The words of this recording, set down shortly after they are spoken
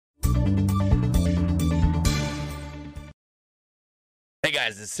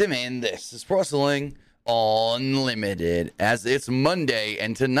guys, it's Tim, and this is Pro Wrestling Unlimited, as it's Monday,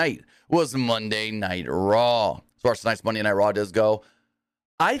 and tonight was Monday Night Raw. As far as tonight's Monday Night Raw does go,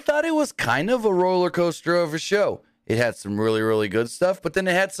 I thought it was kind of a roller coaster of a show. It had some really, really good stuff, but then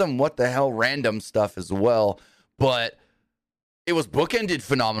it had some what the hell random stuff as well. But it was bookended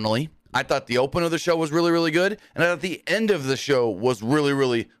phenomenally. I thought the open of the show was really, really good, and I thought the end of the show was really,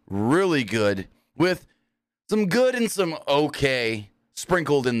 really, really good, with some good and some okay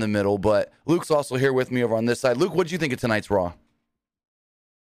sprinkled in the middle. But Luke's also here with me over on this side. Luke, what did you think of tonight's Raw?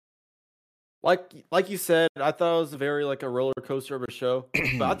 Like you said, I thought it was very like a roller coaster of a show,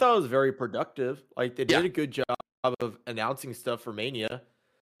 but I thought it was very productive. Like they did a good job of announcing stuff for Mania,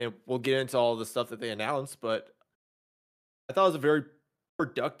 and we'll get into all the stuff that they announced. But I thought it was a very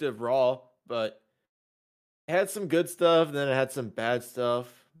productive Raw, but it had some good stuff, and then it had some bad stuff.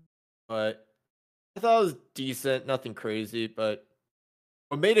 But I thought it was decent, nothing crazy. But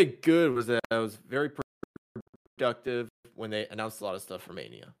what made it good was that it was very productive when they announced a lot of stuff for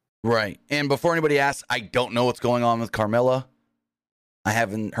Mania. Right. And before anybody asks, I don't know what's going on with Carmella. I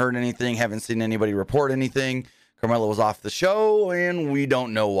haven't heard anything, haven't seen anybody report anything. Carmella was off the show, and we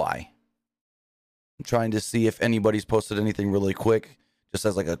don't know why. I'm trying to see if anybody's posted anything really quick, just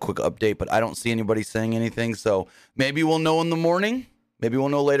as like a quick update, but I don't see anybody saying anything. So maybe we'll know in the morning. Maybe we'll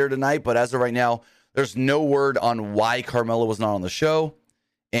know later tonight. But as of right now, there's no word on why Carmella was not on the show.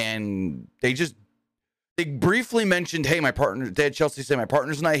 And they briefly mentioned, hey, they had Chelsea say, my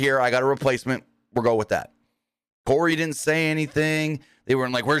partner's not here. I got a replacement. We'll go with that. Corey didn't say anything. They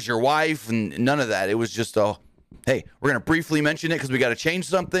weren't like, where's your wife? And none of that. It was just, hey, we're going to briefly mention it because we got to change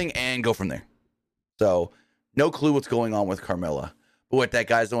something and go from there. So no clue what's going on with Carmella. But with that,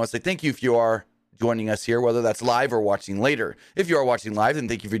 guys, I want to say thank you if you are joining us here, whether that's live or watching later. If you are watching live, then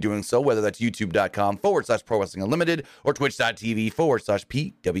thank you for doing so, whether that's youtube.com/Pro Wrestling Unlimited or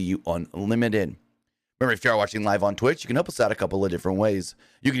twitch.tv/PW Unlimited. Remember, if you are watching live on Twitch, you can help us out a couple of different ways.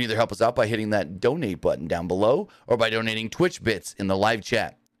 You can either help us out by hitting that donate button down below or by donating Twitch bits in the live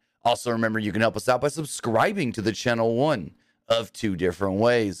chat. Also, remember, you can help us out by subscribing to the channel, one of two different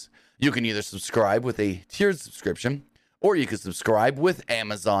ways. You can either subscribe with a tiered subscription, or you can subscribe with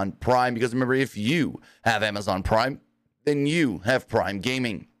Amazon Prime, because remember, if you have Amazon Prime, then you have Prime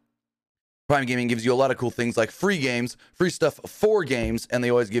Gaming. Prime Gaming gives you a lot of cool things like free games, free stuff for games, and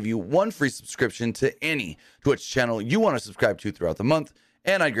they always give you one free subscription to any Twitch channel you want to subscribe to throughout the month.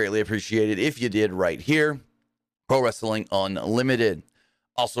 And I'd greatly appreciate it if you did right here, Pro Wrestling Unlimited.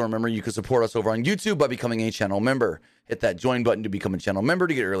 Also, remember, you can support us over on YouTube by becoming a channel member. Hit that join button to become a channel member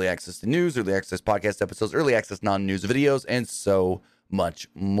to get early access to news, early access podcast episodes, early access non-news videos, and so much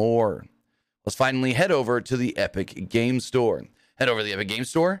more. Let's finally head over to the Epic Game Store. Head over to the Epic Game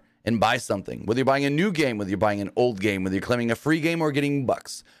Store and buy something. Whether you're buying a new game, whether you're buying an old game, whether you're claiming a free game or getting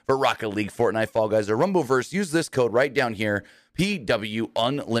bucks for Rocket League, Fortnite, Fall Guys, or Rumbleverse, use this code right down here, PW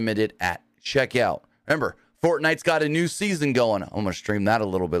Unlimited at checkout. Remember, Fortnite's got a new season going. I'm going to stream that a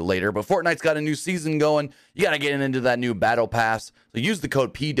little bit later, but Fortnite's got a new season going. You got to get into that new battle pass. So use the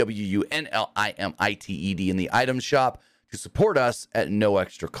code PWUNLIMITED in the item shop to support us at no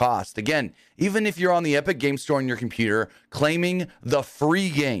extra cost. Again, even if you're on the Epic Game Store on your computer claiming the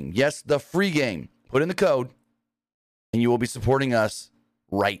free game, yes, the free game, put in the code and you will be supporting us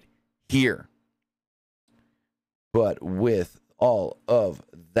right here. But with all of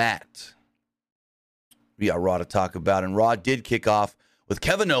that, we got Raw to talk about, and Raw did kick off with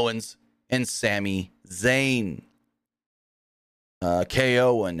Kevin Owens and Sami Zayn.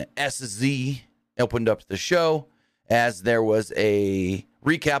 KO and SZ opened up the show, as there was a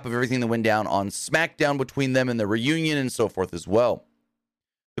recap of everything that went down on SmackDown between them and the reunion and so forth as well.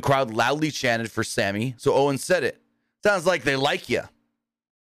 The crowd loudly chanted for Sami, so Owens said it. Sounds like they like you. The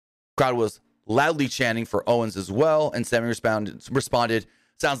crowd was loudly chanting for Owens as well, and Sami responded,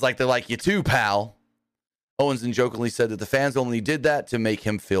 sounds like they like you too, pal. Owens then jokingly said that the fans only did that to make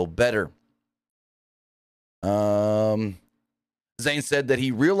him feel better. Zayn said that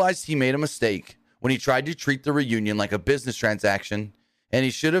he realized he made a mistake when he tried to treat the reunion like a business transaction, and he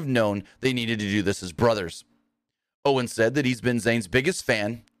should have known they needed to do this as brothers. Owens said that he's been Zayn's biggest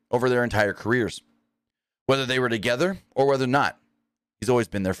fan over their entire careers. Whether they were together or whether not, he's always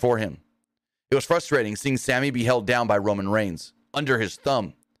been there for him. It was frustrating seeing Sami be held down by Roman Reigns, under his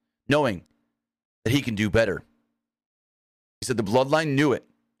thumb, knowing that he can do better. He said the bloodline knew it,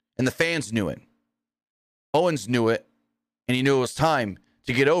 and the fans knew it. Owens knew it, and he knew it was time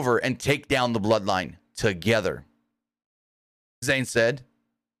to get over and take down the bloodline together. Zayn said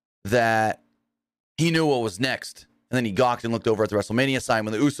that he knew what was next, and then he gawked and looked over at the WrestleMania sign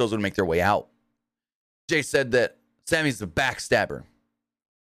when the Usos would make their way out. Jay said that Sami's the backstabber.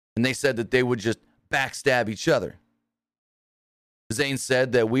 and they said that they would just backstab each other. Zayn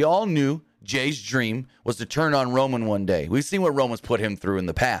said that we all knew Jay's dream was to turn on Roman one day. We've seen what Roman's put him through in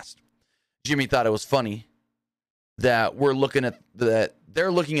the past. Jimmy thought it was funny that they're looking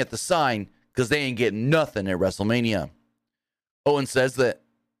at the sign because they ain't getting nothing at WrestleMania. Owen says that,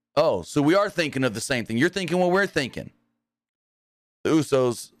 oh, so we are thinking of the same thing. You're thinking what we're thinking. The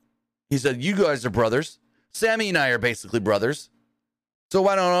Usos, he said, you guys are brothers. Sammy and I are basically brothers. So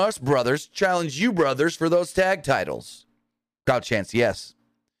why don't us brothers challenge you brothers for those tag titles? Crowd chants yes.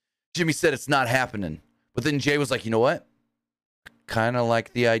 Jimmy said it's not happening. But then Jay was like, you know what? Kind of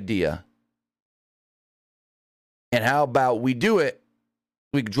like the idea. And how about we do it?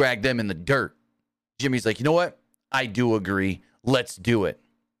 We drag them in the dirt. Jimmy's like, you know what? I do agree. Let's do it.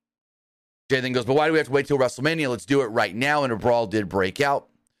 Jay then goes, but why do we have to wait till WrestleMania? Let's do it right now. And a brawl did break out.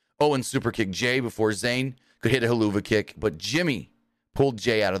 Owen super kicked Jay before Zayn could hit a haluva kick, but Jimmy pulled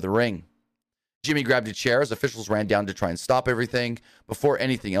Jay out of the ring. Jimmy grabbed a chair as officials ran down to try and stop everything. Before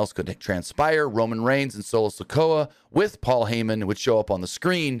anything else could transpire, Roman Reigns and Solo Sikoa with Paul Heyman would show up on the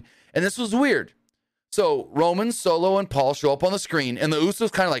screen. And this was weird. So Roman, Solo, and Paul show up on the screen, and the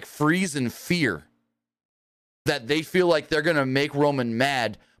Usos kind of like freeze in fear that they feel like they're going to make Roman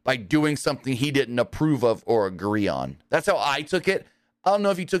mad by doing something he didn't approve of or agree on. That's how I took it. I don't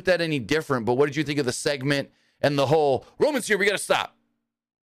know if you took that any different, but what did you think of the segment and the whole, Roman's here, we got to stop?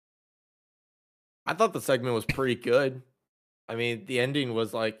 I thought the segment was pretty good. I mean, the ending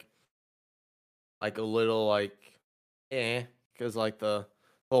was like a little like, because like the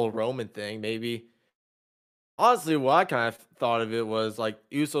whole Roman thing, maybe. Honestly, what I kind of thought of it was like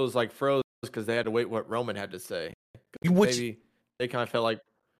Usos like froze because they had to wait what Roman had to say. Maybe they kind of felt like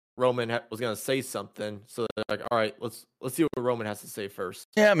Roman was going to say something, so they're like, all right, let's see what Roman has to say first.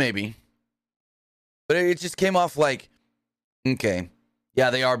 Yeah, maybe. But it just came off like, okay, yeah,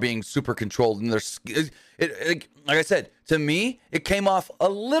 they are being super controlled, and like I said, to me, it came off a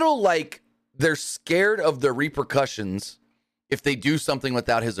little like they're scared of the repercussions if they do something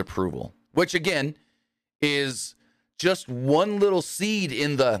without his approval, which again is just one little seed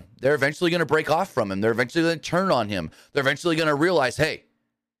in they're eventually going to break off from him. They're eventually going to turn on him. They're eventually going to realize, hey,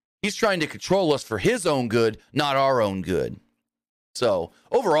 he's trying to control us for his own good, not our own good. So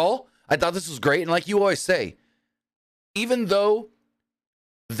overall, I thought this was great. And like you always say, even though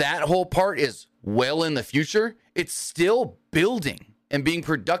that whole part is well in the future, it's still building and being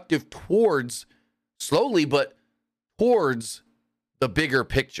productive slowly, but towards the bigger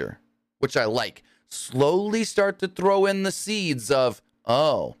picture, which I like. Slowly start to throw in the seeds of,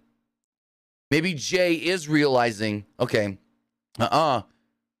 oh, maybe Jay is realizing, okay,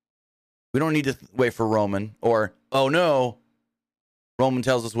 we don't need to wait for Roman, or, oh no, Roman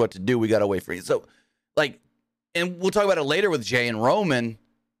tells us what to do, we got to wait for you. So, like, and we'll talk about it later with Jay and Roman.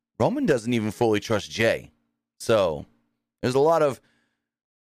 Roman doesn't even fully trust Jay. So, there's a lot of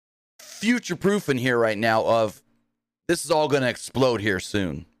future proof in here right now of this is all going to explode here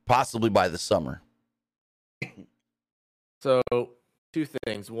soon, possibly by the summer. So, two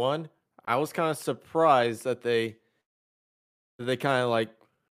things. One, I was kind of surprised that they kind of like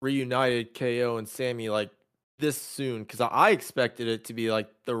reunited KO and Sammy like this soon, because I expected it to be like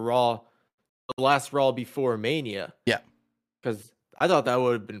the last Raw before Mania. Yeah, because I thought that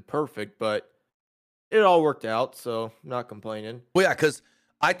would have been perfect, but it all worked out, so I'm not complaining. Well, yeah, because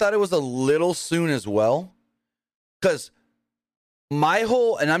I thought it was a little soon as well, because my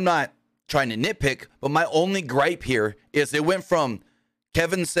whole, and I'm not trying to nitpick, but my only gripe here is it went from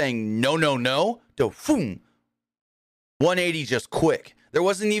Kevin saying no, no, no to boom, 180 just quick. There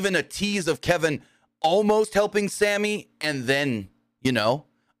wasn't even a tease of Kevin almost helping Sammy, and then,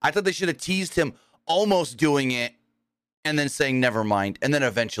 I thought they should have teased him almost doing it and then saying never mind, and then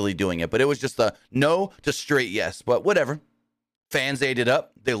eventually doing it. But it was just a no to straight yes. But whatever. Fans ate it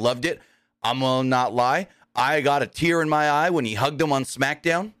up. They loved it. I'm gonna not lie. I got a tear in my eye when he hugged him on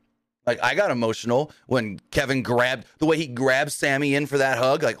SmackDown. Like, I got emotional when Kevin the way he grabbed Sammy in for that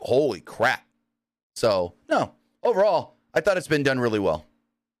hug. Like, holy crap. So, no, overall, I thought it's been done really well.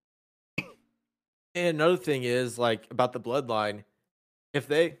 And another thing is, like, about the bloodline, if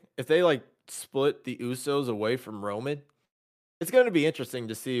they like split the Usos away from Roman, it's going to be interesting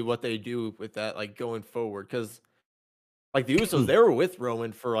to see what they do with that, like, going forward. Because, like, the Usos, they were with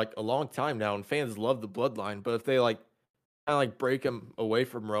Roman for, like, a long time now, and fans love the bloodline. But if they, like, kind of, like, break him away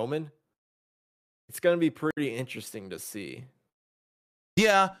from Roman, it's going to be pretty interesting to see.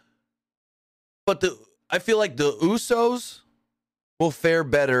 Yeah. But I feel like the Usos will fare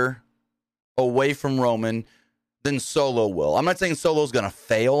better away from Roman than Solo will. I'm not saying Solo's going to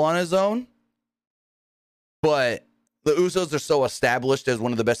fail on his own, but The Usos are so established as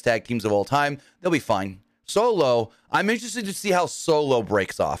one of the best tag teams of all time. They'll be fine. Solo, I'm interested to see how Solo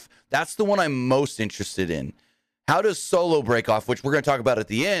breaks off. That's the one I'm most interested in. How does Solo break off, which we're going to talk about at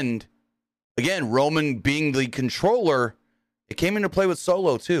the end. Again, Roman being the controller, it came into play with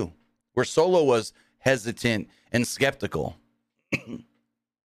Solo too, where Solo was hesitant and skeptical.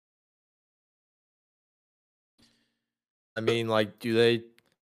 I mean, like, do they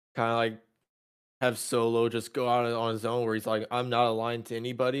kind of like have Solo just go out on his own where he's like, I'm not aligned to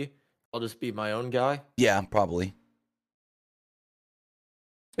anybody. I'll just be my own guy? Yeah, probably.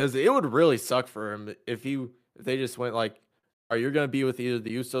 Because it would really suck for him if they just went like, are you going to be with either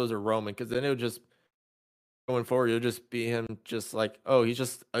the Usos or Roman? Because then it would just, going forward, it would just be him just like, oh, he's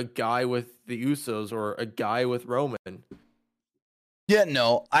just a guy with the Usos or a guy with Roman. Yeah,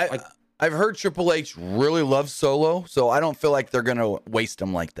 no, I've heard Triple H really loves Solo, so I don't feel like they're going to waste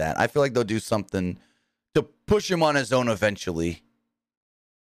him like that. I feel like they'll do something to push him on his own eventually.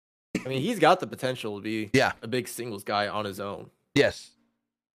 I mean, he's got the potential to be a big singles guy on his own. Yes.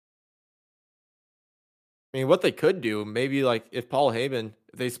 I mean, what they could do, maybe like if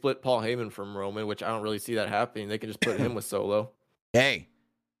they split Paul Heyman from Roman, which I don't really see that happening, they can just put him with Solo. Hey,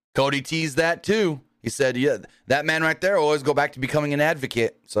 Cody teased that too. He said, yeah, that man right there will always go back to becoming an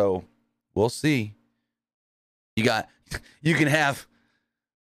advocate. So we'll see. You can have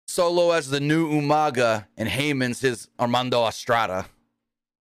Solo as the new Umaga and Heyman's his Armando Estrada.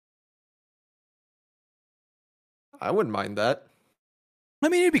 I wouldn't mind that. I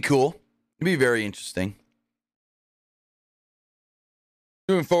mean, it'd be cool. It'd be very interesting.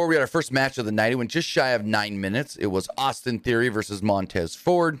 Moving forward, we had our first match of the night. It went just shy of 9 minutes. It was Austin Theory versus Montez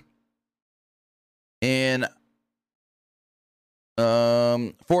Ford. And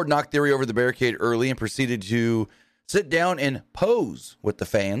Ford knocked Theory over the barricade early and proceeded to sit down and pose with the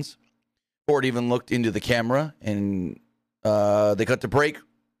fans. Ford even looked into the camera, and they cut to break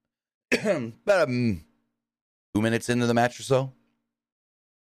about 2 minutes into the match or so.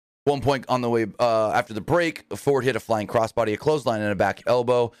 One point on the way after the break, Ford hit a flying crossbody, a clothesline, and a back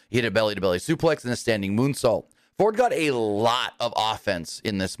elbow. He hit a belly-to-belly suplex and a standing moonsault. Ford got a lot of offense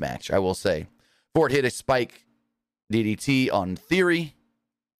in this match, I will say. Ford hit a spike DDT on Theory,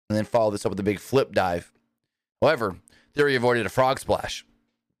 and then followed this up with a big flip dive. However, Theory avoided a frog splash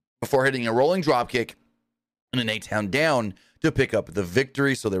before hitting a rolling dropkick and an 8-count down to pick up the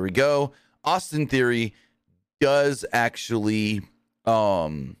victory. So there we go. Austin Theory does actually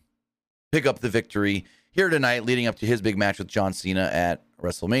pick up the victory here tonight, leading up to his big match with John Cena at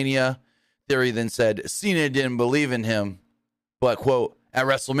WrestleMania. Theory then said Cena didn't believe in him, but, quote, at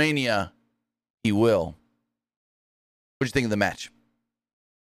WrestleMania, he will. What do you think of the match?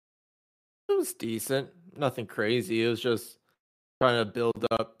 It was decent. Nothing crazy. It was just trying to build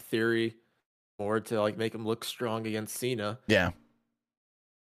up Theory more to like make him look strong against Cena. Yeah.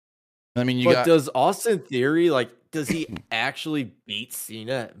 I mean, does Austin Theory, like, does he actually beat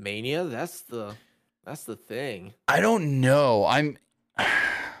Cena at Mania? That's the thing. I don't know.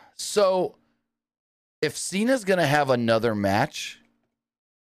 So if Cena's gonna have another match,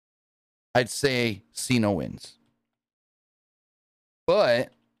 I'd say Cena wins.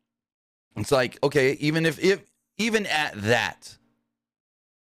 But it's like, okay, even at that,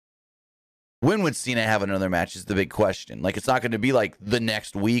 when would Cena have another match is the big question. Like, it's not going to be like the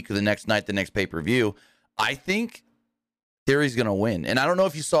next week, the next night, the next pay-per-view. I think Theory's going to win. And I don't know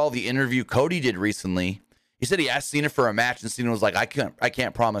if you saw the interview Cody did recently. He said he asked Cena for a match, and Cena was like, I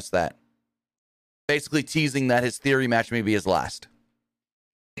can't promise that. Basically teasing that his Theory match may be his last.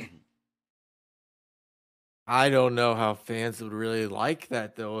 I don't know how fans would really like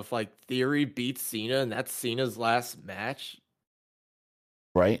that, though. If, like, Theory beats Cena and that's Cena's last match.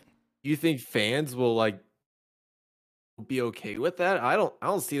 Right? You think fans will, like, be okay with that? I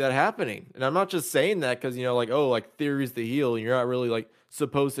don't see that happening. And I'm not just saying that because, you know, like, oh, like, Theory's the heel, and you're not really, like,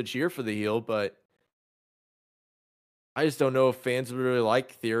 supposed to cheer for the heel, but I just don't know if fans would really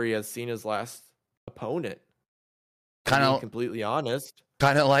like Theory as Cena's last opponent. Kind of completely honest.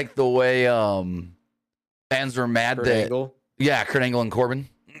 Kind of like the way fans were mad Kurt that Angle. Yeah, Kurt Angle and Corbin.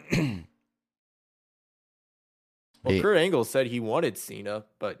 Well, Kurt Angle said he wanted Cena,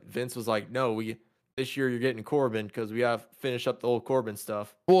 but Vince was like, "No, this year you're getting Corbin because we have to finish up the old Corbin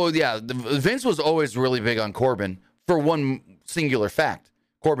stuff." Well, yeah, Vince was always really big on Corbin for one singular fact.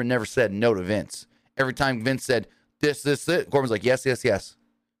 Corbin never said no to Vince. Every time Vince said this, it, Corbin's like, yes, yes, yes.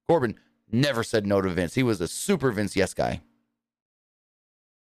 Corbin never said no to Vince. He was a super Vince yes guy.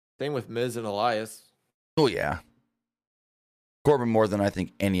 Same with Miz and Elias. Oh, yeah. Corbin more than I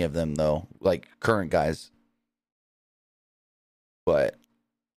think any of them, though, like current guys. But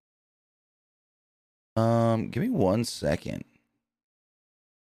Give me 1 second.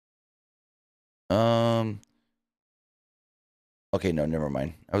 Okay, no, never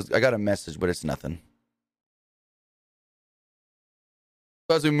mind. I got a message, but it's nothing.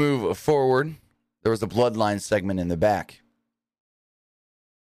 So as we move forward, there was a bloodline segment in the back.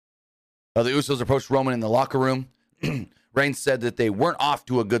 The Usos approached Roman in the locker room. Reigns said that they weren't off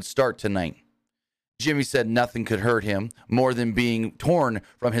to a good start tonight. Jimmy said nothing could hurt him more than being torn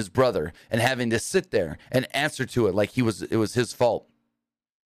from his brother and having to sit there and answer to it like it was his fault.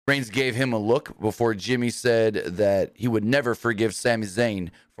 Reigns gave him a look before Jimmy said that he would never forgive Sami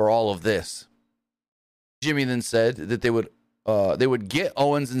Zayn for all of this. Jimmy then said that they would get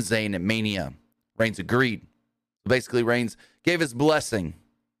Owens and Zayn at Mania. Reigns agreed. Basically, Reigns gave his blessing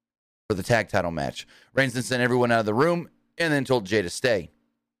for the tag title match. Reigns then sent everyone out of the room and then told Jay to stay.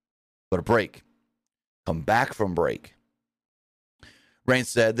 Go to break. Come back from break. Reigns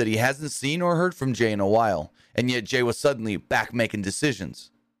said that he hasn't seen or heard from Jay in a while, and yet Jay was suddenly back making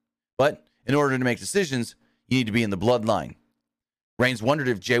decisions. But in order to make decisions, you need to be in the bloodline. Reigns wondered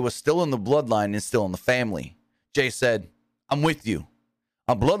if Jay was still in the bloodline and still in the family. Jay said, "I'm with you.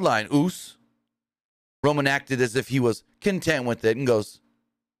 A bloodline, Oos." Roman acted as if he was content with it and goes,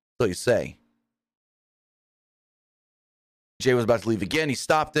 "So you say." Jay was about to leave again. He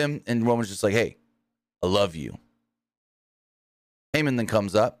stopped him, and Roman's just like, "Hey, I love you." Heyman then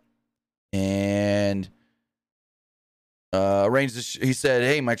comes up, and Reigns, he said,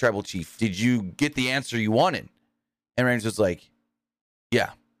 "Hey, my tribal chief, did you get the answer you wanted?" And Reigns was like,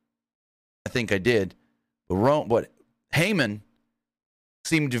 "Yeah, I think I did." But Heyman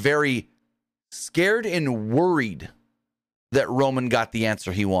seemed very scared and worried that Roman got the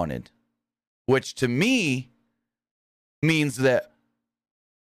answer he wanted, which to me means that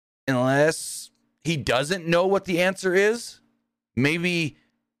unless he doesn't know what the answer is, maybe.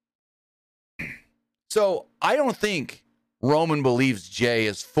 So I don't think Roman believes Jay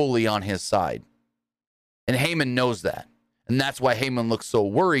is fully on his side. And Heyman knows that. And that's why Heyman looks so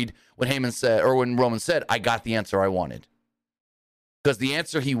worried when Roman said, "I got the answer I wanted." Because the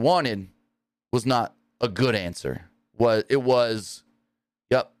answer he wanted was not a good answer. It was,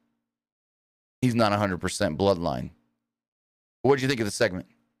 yep, he's not 100% bloodline. What did you think of the segment?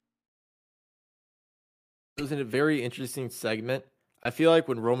 It was a very interesting segment. I feel like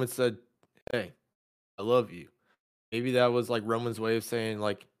when Roman said, "Hey, I love you," maybe that was like Roman's way of saying,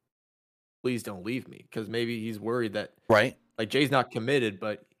 like, "Please don't leave me," because maybe he's worried that, Right? like, Jay's not committed,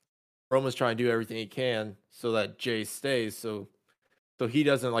 but Roman's trying to do everything he can so that Jay stays, so he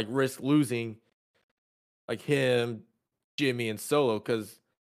doesn't like risk losing like him, Jimmy, and Solo, because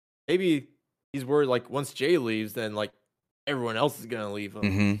maybe he's worried like once Jay leaves, then like everyone else is gonna leave him.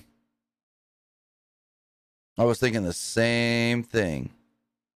 Mm-hmm. I was thinking the same thing.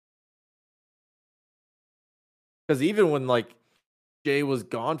 Because even when like Jay was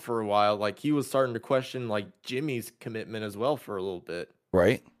gone for a while, like he was starting to question like Jimmy's commitment as well for a little bit.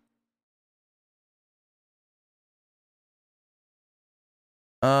 Right?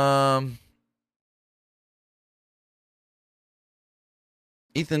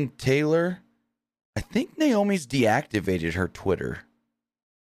 Ethan Taylor. I think Naomi's deactivated her Twitter.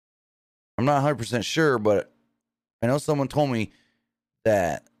 I'm not 100% sure, but I know someone told me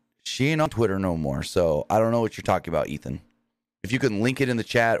that she ain't on Twitter no more. So I don't know what you're talking about, Ethan. If you can link it in the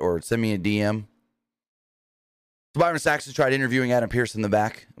chat or send me a DM. Byron Saxon tried interviewing Adam Pearce in the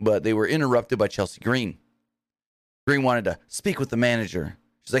back, but they were interrupted by Chelsea Green. Green wanted to speak with the manager.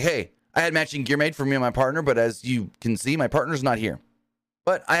 She's like, "Hey, I had matching gear made for me and my partner, but as you can see, my partner's not here.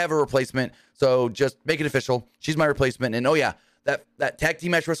 But I have a replacement, so just make it official. She's my replacement. And oh yeah, that tag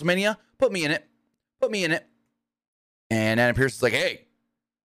team match WrestleMania, put me in it. Put me in it." And Adam Pearce is like, "Hey,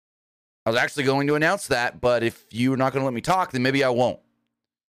 I was actually going to announce that, but if you're not going to let me talk, then maybe I won't."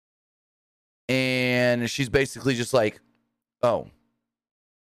 And she's basically just like, "Oh,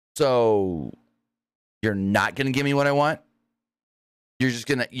 so you're not going to give me what I want? You're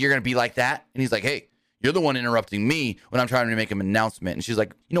going to be like that?" And he's like, "Hey, you're the one interrupting me when I'm trying to make an announcement." And she's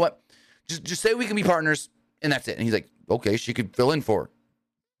like, "You know what? Just say we can be partners, and that's it." And he's like, "Okay," she could fill in for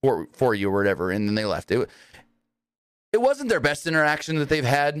you or whatever. And then they left. It wasn't their best interaction that they've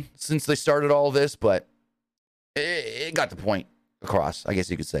had since they started all this, but it got the point across, I guess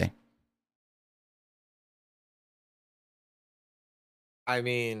you could say. I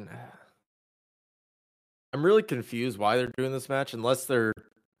mean, I'm really confused why they're doing this match unless they're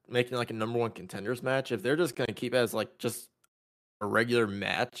making like a number one contenders match. If they're just gonna keep it as like just a regular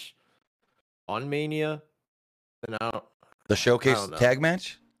match on Mania, then The showcase don't know. tag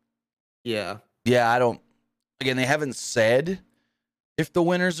match? Yeah. Yeah, I don't. Again, they haven't said if the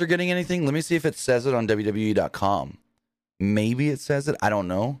winners are getting anything. Let me see if it says it on WWE.com. Maybe it says it. I don't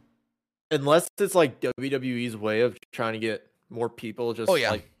know. Unless it's like WWE's way of trying to get more people just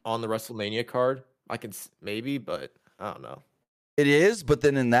like on the WrestleMania card. I can maybe, but I don't know. It is, but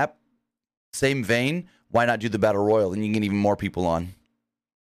then in that same vein, why not do the Battle Royal? And you can get even more people on.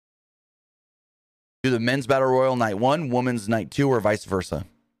 Do the men's Battle Royal night 1, women's night 2, or vice versa.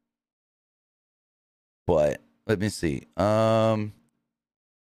 But let me see. Let's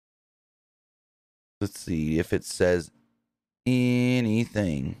see if it says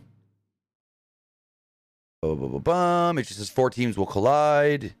anything. It just says 4 teams will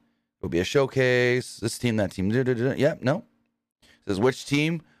collide. It'll be a showcase. This team, that team. Yep, no. It says which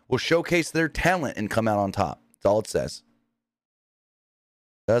team will showcase their talent and come out on top. That's all it says.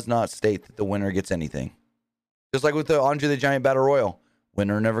 Does not state that the winner gets anything. Just like with the Andre the Giant Battle Royal.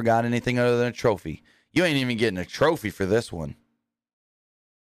 Winner never got anything other than a trophy. You ain't even getting a trophy for this one.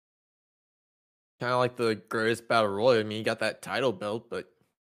 Kind of like the greatest Battle Royal. I mean, you got that title belt, but it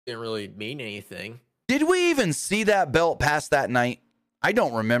didn't really mean anything. Did we even see that belt past that night? I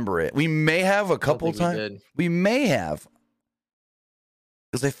don't remember it. We may have a couple times. We may have.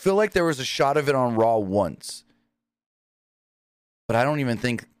 Because I feel like there was a shot of it on Raw once. But I don't even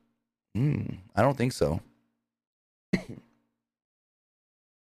think... I don't think so.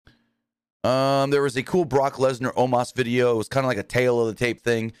 There was a cool Brock Lesnar Omos video. It was kind of like a tail of the tape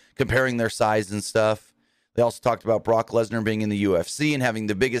thing, comparing their size and stuff. They also talked about Brock Lesnar being in the UFC and having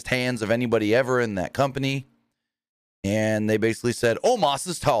the biggest hands of anybody ever in that company. And they basically said, Omos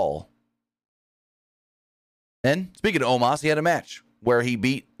is tall. And speaking of Omos, he had a match where he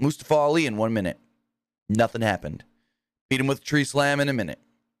beat Mustafa Ali in 1 minute. Nothing happened. Beat him with a tree slam in a minute.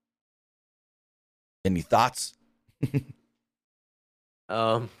 Any thoughts?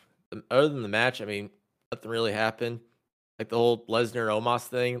 Other than the match, I mean, nothing really happened. Like the whole Lesnar Omos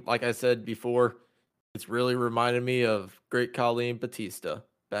thing, like I said before, it's really reminded me of Great Khali and Batista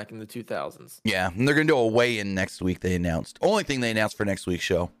back in the 2000s. Yeah, and they're going to do a weigh-in next week, they announced. Only thing they announced for next week's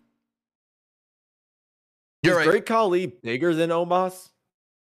show. You're right. Great Khali bigger than Omos?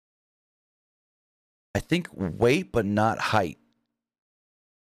 I think weight, but not height.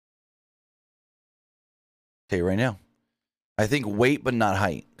 Tell you right now. I think weight, but not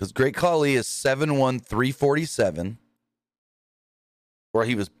height. Because Great Khali is 7'1", 347. Or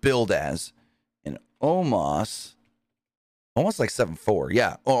he was billed as. And Omos, almost like 7'4".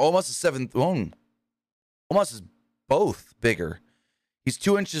 Yeah. Oh, Omos is 7. Omos is both bigger. He's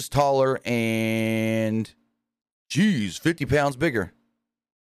 2 inches taller and, 50 pounds bigger.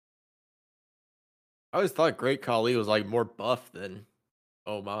 I always thought Great Khali was like more buff than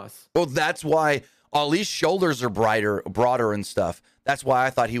Omos. Well, that's why Ali's shoulders are broader and stuff. That's why I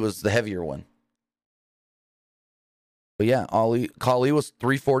thought he was the heavier one. But yeah, Khali was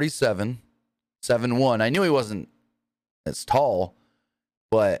 347, 7'1". I knew he wasn't as tall,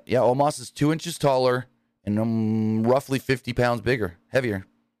 but yeah, Omos is 2 inches taller and roughly 50 pounds bigger, heavier.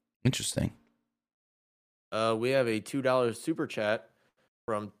 Interesting. We have a $2 super chat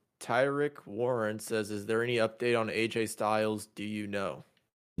from Tyrick Warren. Says, is there any update on AJ Styles? Do you know?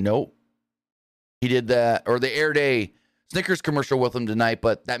 Nope. He did that, or they aired a Snickers commercial with him tonight,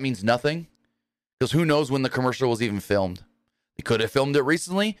 but that means nothing because who knows when the commercial was even filmed. They could have filmed it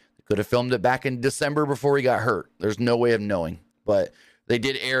recently. They could have filmed it back in December before he got hurt. There's no way of knowing, but they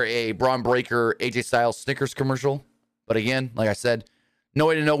did air a Braun Breaker AJ Styles Snickers commercial. But again, like I said, no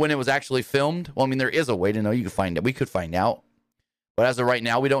way to know when it was actually filmed. Well, I mean, there is a way to know. You can find it. We could find out. But as of right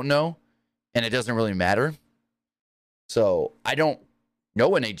now, we don't know. And it doesn't really matter. So I don't know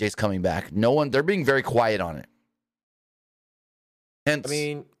when AJ's coming back. No one, they're being very quiet on it. Hence, I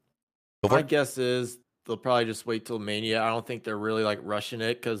mean, my guess is they'll probably just wait till Mania. I don't think they're really like rushing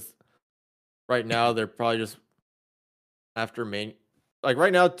it because right now they're probably just after Mania. Like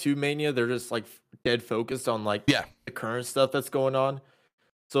right now to Mania, they're just like dead focused on like the current stuff that's going on.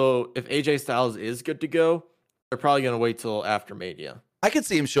 So if AJ Styles is good to go, they're probably going to wait till after Mania. I could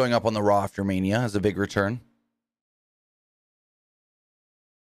see him showing up on the Raw after Mania as a big return.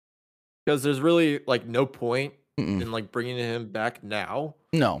 Because there's really like no point in like bringing him back now.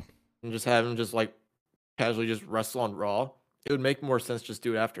 No. And just have him just like casually just wrestle on Raw. It would make more sense just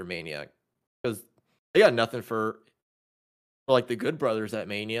do it after Mania. Because they got nothing for like the Good Brothers at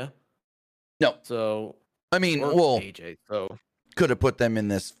Mania. No. So I mean, AJ, so could have put them in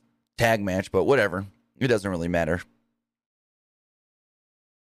this tag match, but whatever. It doesn't really matter.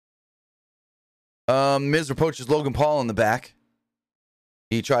 Miz approaches Logan Paul in the back.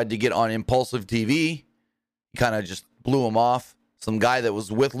 He tried to get on Impulsive TV. He kind of just blew him off. Some guy that was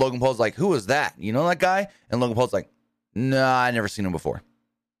with Logan Paul's like, who is that? You know that guy? And Logan Paul's like, Nah, I never seen him before.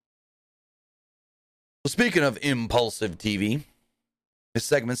 Well, speaking of impulsive TV, this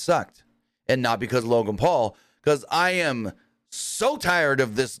segment sucked. And not because of Logan Paul, because I am so tired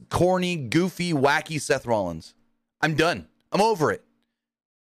of this corny, goofy, wacky Seth Rollins. I'm done. I'm over it.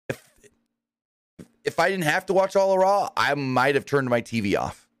 If I didn't have to watch all of Raw, I might have turned my TV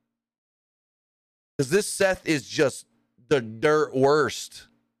off. Because this Seth is just the dirt worst.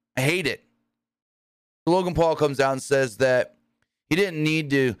 I hate it. Logan Paul comes out and says that he didn't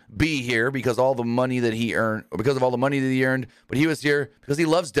need to be here because all the money that he earned, or because of all the money that he earned, but he was here because he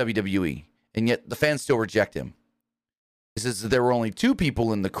loves WWE, and yet the fans still reject him. He says that there were only 2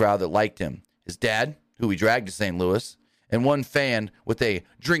 people in the crowd that liked him. His dad, who he dragged to St. Louis, and 1 fan with a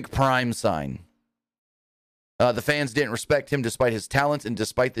drink prime sign. The fans didn't respect him despite his talents and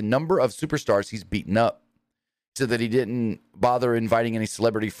despite the number of superstars he's beaten up. He said that he didn't bother inviting any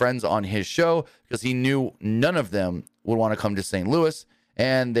celebrity friends on his show because he knew none of them would want to come to St. Louis,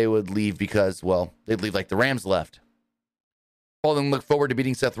 and they would leave because, well, they'd leave like the Rams left. Paul then looked forward to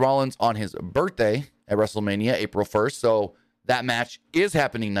beating Seth Rollins on his birthday at WrestleMania, April 1st. So that match is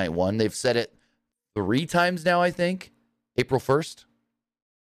happening night 1. They've said it 3 times now, I think. April 1st.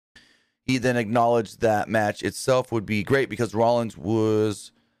 He then acknowledged that match itself would be great because Rollins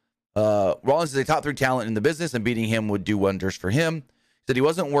is a top 3 talent in the business, and beating him would do wonders for him. He said he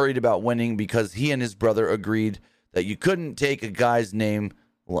wasn't worried about winning because he and his brother agreed that you couldn't take a guy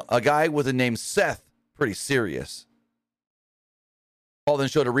with a name Seth pretty serious. Paul then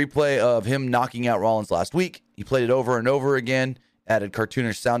showed a replay of him knocking out Rollins last week. He played it over and over again, added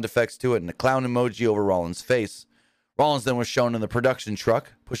cartoonish sound effects to it, and a clown emoji over Rollins' face. Rollins then was shown in the production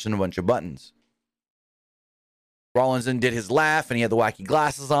truck, pushing a bunch of buttons. Rollins then did his laugh, and he had the wacky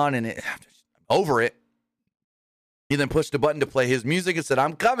glasses on, and over it. He then pushed a button to play his music and said,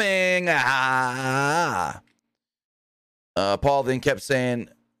 "I'm coming." Paul then kept saying,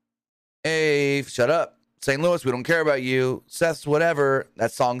 "Hey, shut up. St. Louis, we don't care about you. Seth's whatever.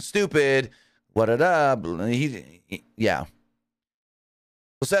 That song's stupid. What-a-da." Yeah.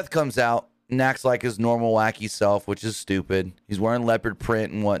 So Seth comes out and acts like his normal wacky self, which is stupid. He's wearing leopard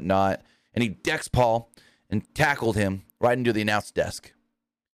print and whatnot. And he decks Paul and tackled him right into the announce desk.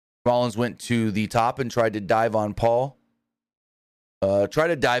 Rollins went to the top and tried to dive on Paul. But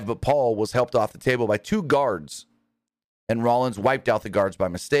Paul was helped off the table by 2 guards. And Rollins wiped out the guards by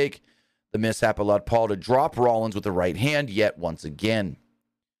mistake. The mishap allowed Paul to drop Rollins with the right hand yet once again.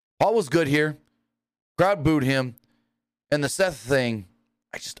 Paul was good here. Crowd booed him. And the Seth thing,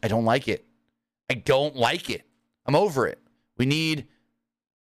 I don't like it. I don't like it. I'm over it. We need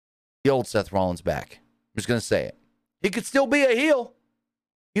the old Seth Rollins back. I'm just going to say it. He could still be a heel.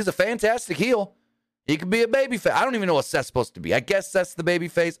 He's a fantastic heel. He could be a babyface. I don't even know what Seth's supposed to be. I guess Seth's the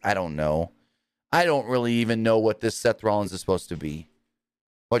babyface. I don't know. I don't really even know what this Seth Rollins is supposed to be.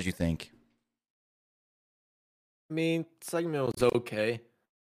 What'd you think? I mean, segment was okay.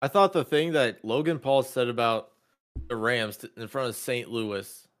 I thought the thing that Logan Paul said about the Rams in front of St.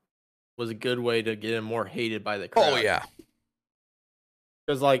 Louis was a good way to get him more hated by the crowd. Oh, yeah.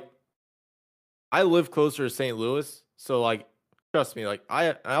 Because, like, I live closer to St. Louis, so, like, trust me, like,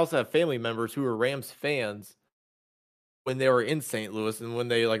 I also have family members who were Rams fans when they were in St. Louis, and when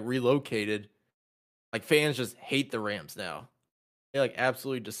they, like, relocated, like, fans just hate the Rams now. They, like,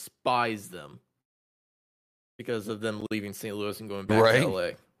 absolutely despise them because of them leaving St. Louis and going back to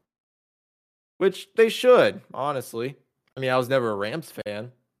LA. Which they should, honestly. I mean, I was never a Rams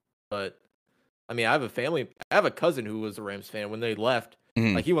fan, but I mean, I have a cousin who was a Rams fan. When they left,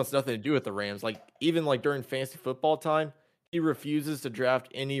 like, he wants nothing to do with the Rams. Like, even like during fantasy football time, he refuses to draft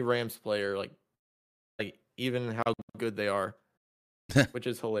any Rams player, like even how good they are, which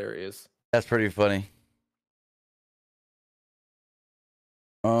is hilarious. That's pretty funny.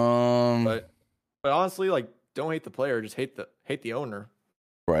 But honestly, like, don't hate the player, just hate the owner.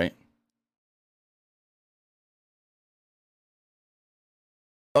 Right.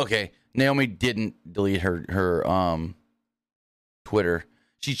 Okay, Naomi didn't delete her Twitter.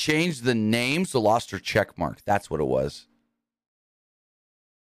 She changed the name, so lost her check mark. That's what it was.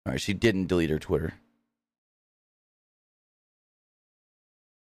 All right, she didn't delete her Twitter.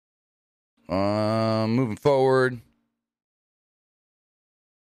 Moving forward.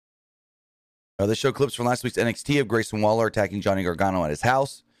 They show clips from last week's NXT of Grayson Waller attacking Johnny Gargano at his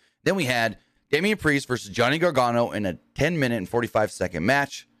house. Then we had Damian Priest versus Johnny Gargano in a 10-minute and 45-second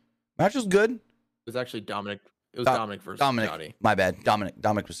match. Match was good. It was actually Dominic. It was Dominic versus Johnny. My bad. Dominic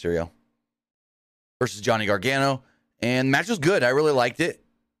Mysterio versus Johnny Gargano. And the match was good. I really liked it.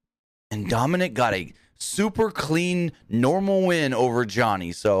 And Dominic got a super clean, normal win over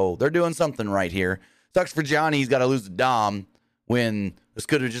Johnny. So they're doing something right here. Sucks for Johnny. He's got to lose to Dom when this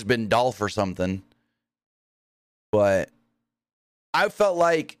could have just been Dolph or something. But I felt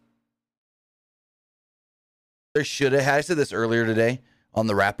like there should have, I said this earlier today on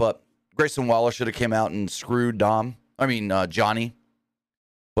the wrap up. Grayson Waller should have came out and screwed Johnny.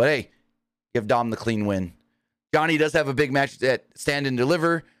 But hey, give Dom the clean win. Johnny does have a big match at Stand and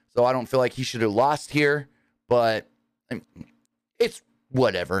Deliver, so I don't feel like he should have lost here. But it's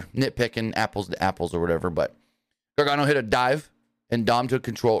whatever. Nitpicking, apples to apples or whatever. But Gargano hit a dive, and Dom took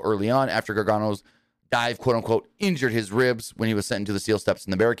control early on after Gargano's dive, quote-unquote, injured his ribs when he was sent into the steel steps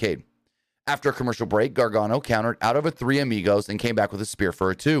in the barricade. After a commercial break, Gargano countered out of a 3 amigos and came back with a spear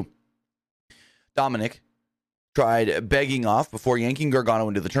for a 2. Dominic tried begging off before yanking Gargano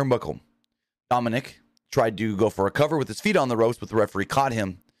into the turnbuckle. Dominic tried to go for a cover with his feet on the ropes, but the referee caught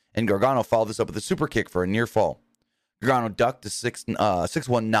him, and Gargano followed this up with a super kick for a near fall. Gargano ducked to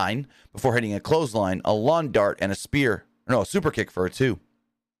 619 before hitting a clothesline, a lawn dart, and a super kick for a 2.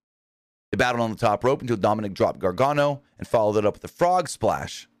 They battled on the top rope until Dominic dropped Gargano and followed it up with a frog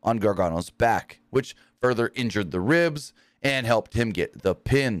splash on Gargano's back, which further injured the ribs and helped him get the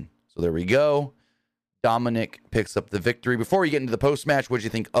pin. So there we go. Dominic picks up the victory. Before we get into the post-match, what did you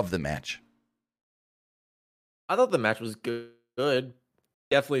think of the match? I thought the match was good.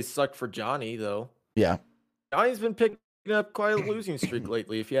 Definitely sucked for Johnny, though. Yeah. Johnny's been picking up quite a losing streak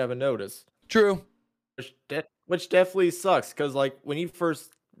lately, if you haven't noticed. True. Which definitely sucks, because like when he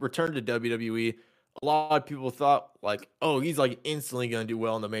first returned to WWE, a lot of people thought like, oh, he's like instantly going to do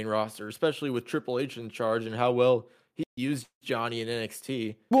well on the main roster, especially with Triple H in charge and how well he used Johnny in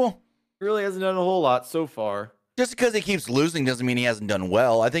NXT. Well, he really hasn't done a whole lot so far. Just because he keeps losing doesn't mean he hasn't done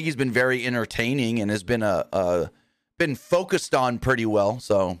well. I think he's been very entertaining and has been been focused on pretty well.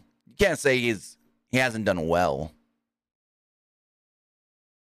 So you can't say he hasn't done well.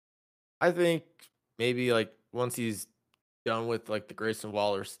 I think maybe like once he's done with like the Grayson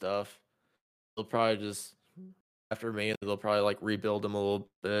Waller stuff, they'll probably just after Mania they'll probably like rebuild him a little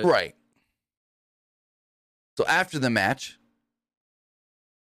bit. Right. So after the match,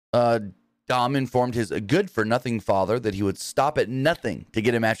 Dom informed his good-for-nothing father that he would stop at nothing to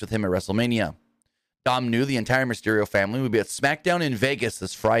get a match with him at WrestleMania. Dom knew the entire Mysterio family would be at SmackDown in Vegas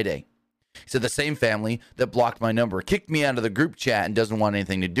this Friday. He said the same family that blocked my number kicked me out of the group chat and doesn't want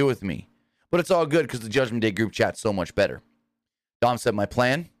anything to do with me. But it's all good because the Judgment Day group chat's so much better. Dom said my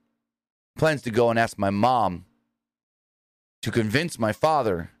plans to go and ask my mom to convince my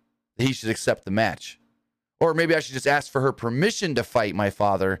father that he should accept the match. Or maybe I should just ask for her permission to fight my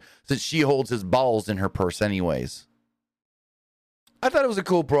father since she holds his balls in her purse anyways. I thought it was a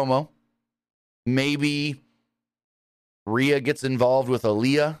cool promo. Maybe Rhea gets involved with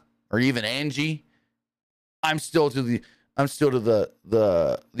Aaliyah or even Angie. I'm still to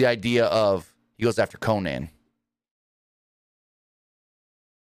the idea of he goes after Conan.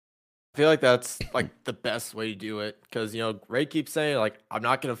 I feel like that's like the best way to do it because Ray keeps saying like I'm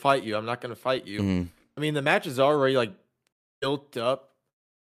not gonna fight you. Mm-hmm. I mean, the match is already like built up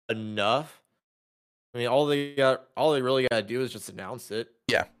enough. I mean, all they really got to do is just announce it.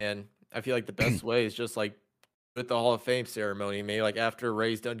 Yeah. And I feel like the best way is just like with the Hall of Fame ceremony, maybe like after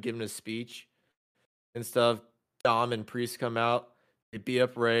Ray's done giving his speech and stuff, Dom and Priest come out, they beat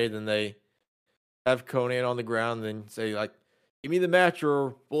up Ray, then they have Conan on the ground, then say like, "Give me the match,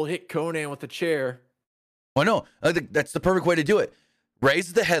 or we'll hit Conan with a chair." Well, no, I think that's the perfect way to do it.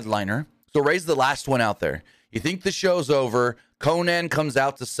 Ray's the headliner. So Ray's the last one out there. You think the show's over. Conan comes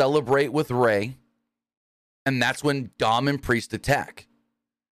out to celebrate with Ray. And that's when Dom and Priest attack.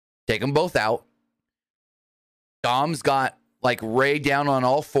 Take them both out. Dom's got like Ray down on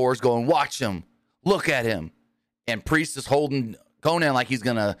all fours going, watch him. Look at him. And Priest is holding Conan like he's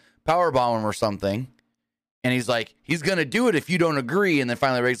going to powerbomb him or something. And he's like, he's going to do it if you don't agree. And then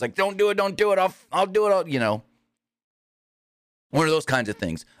finally Ray's like, don't do it. I'll do it. One of those kinds of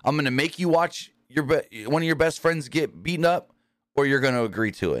things. I'm going to make you watch one of your best friends get beaten up, or you're going to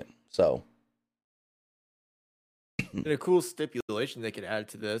agree to it. So, and a cool stipulation they could add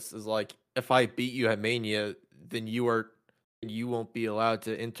to this is like, if I beat you at Mania, then you won't be allowed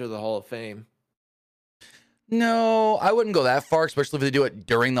to enter the Hall of Fame. No, I wouldn't go that far, especially if they do it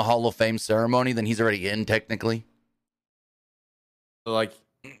during the Hall of Fame ceremony. Then he's already in technically. So like,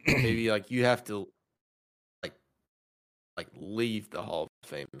 maybe like you have to leave the Hall of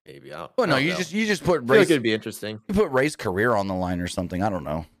Fame, maybe. You just put Ray's. I feel Ray's. like it'd be interesting. You put Ray's career on the line or something. I don't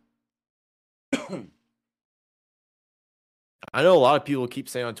know. I know a lot of people keep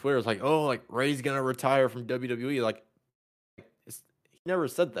saying on Twitter, it's like, oh, like Ray's gonna retire from WWE. Like, he never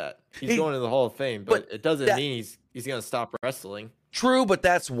said that. He's going to the Hall of Fame, but it doesn't mean he's gonna stop wrestling. True, but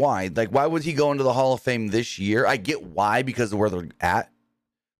that's why. Like, why would he go into the Hall of Fame this year? I get why, because of where they're at.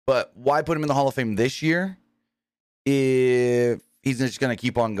 But why put him in the Hall of Fame this year if he's just going to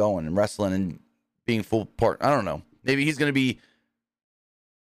keep on going and wrestling and being full part? I don't know. Maybe he's going to be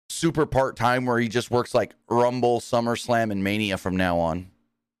super part-time where he just works like Rumble, SummerSlam, and Mania from now on.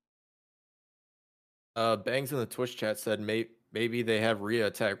 Bangs in the Twitch chat said maybe they have Rhea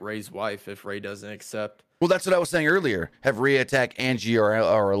attack Ray's wife if Ray doesn't accept. Well, that's what I was saying earlier. Have Rhea attack Angie or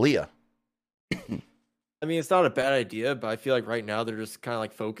Aaliyah. I mean, it's not a bad idea, but I feel like right now they're just kind of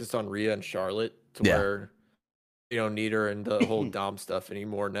like focused on Rhea and Charlotte to where you don't need her and the whole Dom stuff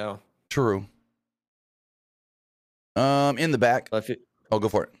anymore now. True. In the back. I'll go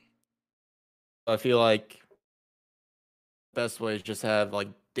for it. I feel like best way is just have like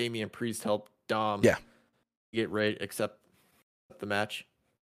Damian Priest help Dom. Get ready, accept the match.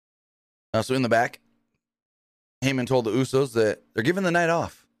 So in the back, Heyman told the Usos that they're giving the night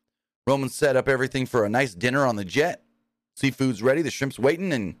off. Roman set up everything for a nice dinner on the jet. Seafood's ready, the shrimp's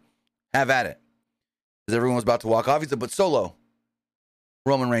waiting, and have at it. As everyone was about to walk off, he said, but Solo,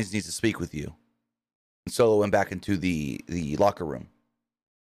 Roman Reigns needs to speak with you. And Solo went back into the locker room.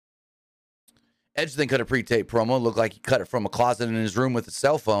 Edge then cut a pre-tape promo. Looked like he cut it from a closet in his room with a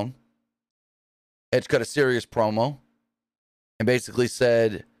cell phone. Edge cut a serious promo and basically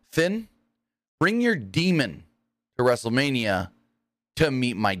said, Finn, bring your demon to WrestleMania to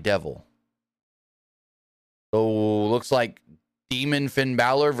meet my devil. So looks like Demon Finn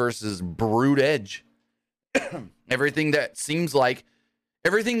Balor versus Brood Edge. Everything that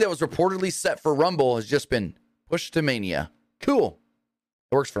was reportedly set for Rumble has just been pushed to Mania. Cool.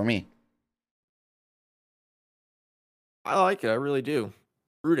 It works for me. I like it. I really do.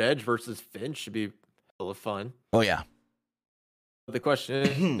 Brood Edge versus Finn should be hella fun. Oh, yeah. But the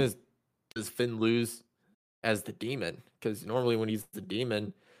question is, does Finn lose as the demon? Because normally when he's the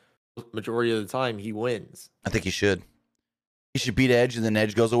demon, majority of the time he wins. I think he should. He should beat Edge and then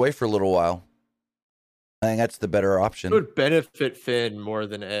Edge goes away for a little while. I think that's the better option. It would benefit Finn more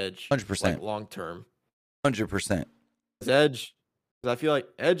than Edge. 100%. Like long term. 100%. Edge, because I feel like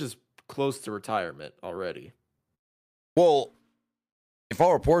Edge is close to retirement already. Well, if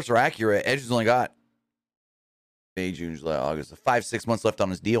all reports are accurate, Edge has only got May, June, July, August, 5-6 months left on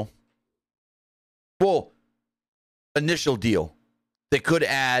his deal. Well, initial deal. They could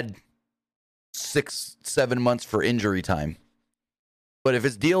add 6-7 months for injury time. But if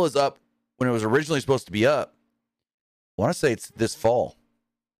his deal is up when it was originally supposed to be up, I want to say it's this fall.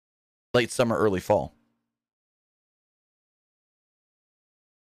 Late summer, early fall.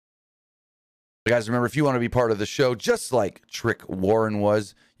 So guys, remember, if you want to be part of the show, just like Trick Warren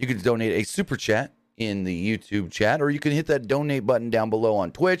was, you can donate a super chat in the YouTube chat, or you can hit that donate button down below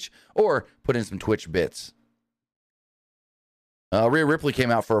on Twitch, or put in some Twitch bits. Rhea Ripley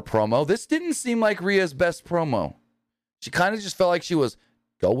came out for a promo. This didn't seem like Rhea's best promo. She kind of just felt like she was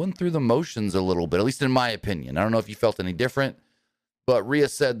going through the motions a little bit, at least in my opinion. I don't know if you felt any different, but Rhea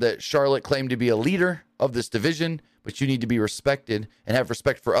said that Charlotte claimed to be a leader of this division, but you need to be respected and have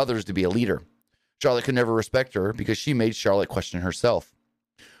respect for others to be a leader. Charlotte could never respect her because she made Charlotte question herself.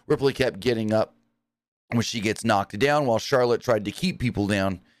 Ripley kept getting up when she gets knocked down, while Charlotte tried to keep people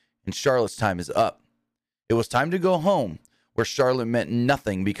down, and Charlotte's time is up. It was time to go home, where Charlotte meant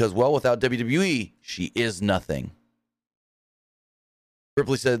nothing because, well, without WWE, she is nothing.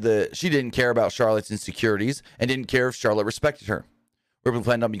 Ripley said that she didn't care about Charlotte's insecurities and didn't care if Charlotte respected her. Ripley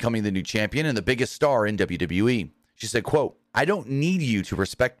planned on becoming the new champion and the biggest star in WWE. She said, quote, I don't need you to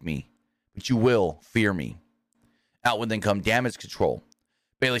respect me, but you will fear me. Out would then come Damage Control.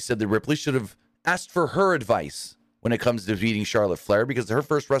 Bayley said that Ripley should have asked for her advice when it comes to beating Charlotte Flair, because her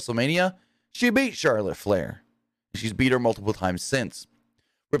first WrestleMania, she beat Charlotte Flair. She's beat her multiple times since.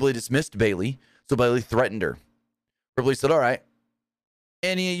 Ripley dismissed Bayley, so Bayley threatened her. Ripley said, all right,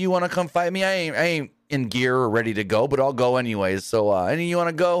 any of you want to come fight me? I ain't in gear or ready to go, but I'll go anyways. So any of you want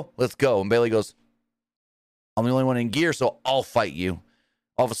to go? Let's go. And Bayley goes, I'm the only one in gear, so I'll fight you.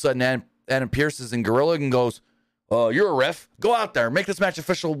 All of a sudden, Adam Pearce is in Gorilla and goes, you're a ref. Go out there. Make this match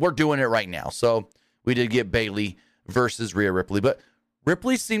official. We're doing it right now. So we did get Bayley versus Rhea Ripley. But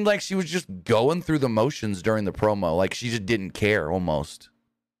Ripley seemed like she was just going through the motions during the promo. Like she just didn't care almost.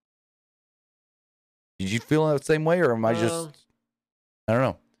 Did you feel that same way, or am I just... I don't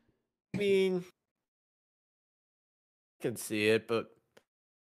know. I mean, I can see it, but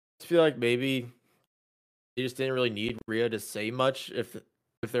I feel like maybe they just didn't really need Rhea to say much if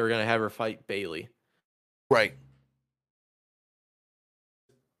they were going to have her fight Bayley. Right.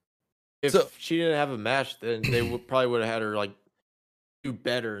 If she didn't have a match, then they probably would have had her like do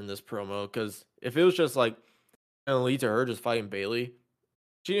better in this promo. Because if it was just like and lead to her just fighting Bailey.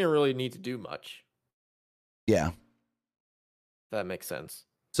 She didn't really need to do much. Yeah. If that makes sense.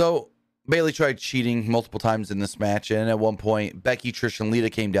 So Bailey tried cheating multiple times in this match, and at one point, Becky, Trish, and Lita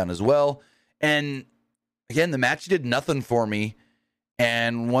came down as well. And again, the match did nothing for me.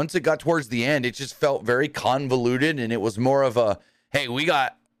 And once it got towards the end, it just felt very convoluted, and it was more of a, hey, we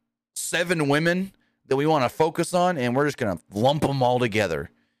got 7 women that we want to focus on, and we're just going to lump them all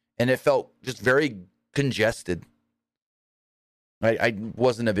together. And it felt just very congested. I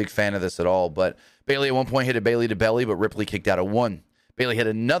wasn't a big fan of this at all, but Bailey at one point hit a Bailey to belly, but Ripley kicked out of one. Bailey hit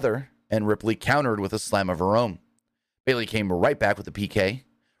another, and Ripley countered with a slam of her own. Bailey came right back with a PK.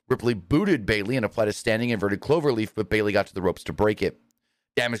 Ripley booted Bailey and applied a standing inverted cloverleaf, but Bailey got to the ropes to break it.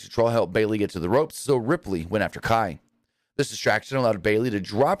 Damage control helped Bailey get to the ropes, so Ripley went after Kai. This distraction allowed Bailey to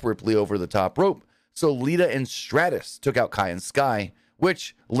drop Ripley over the top rope, so Lita and Stratus took out Kai and Sky,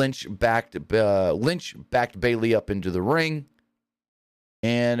 which Lynch backed Bailey up into the ring,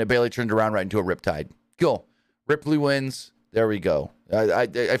 and Bailey turned around right into a riptide. Cool. Ripley wins. There we go. I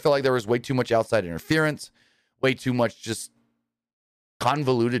felt like there was way too much outside interference, way too much just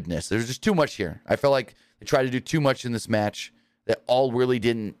convolutedness. There's just too much here. I felt like they tried to do too much in this match that all really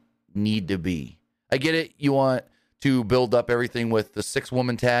didn't need to be. I get it. You want to build up everything with the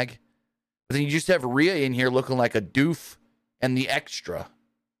 6-woman tag, but then you just have Rhea in here looking like a doof and the extra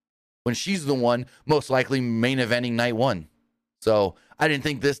when she's the one most likely main eventing night 1. So I didn't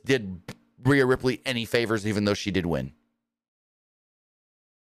think this did Rhea Ripley any favors, even though she did win.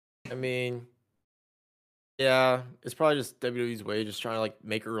 I mean, yeah, it's probably just WWE's way, just trying to like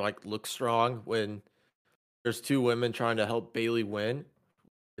make her like look strong when there's 2 women trying to help Bailey win,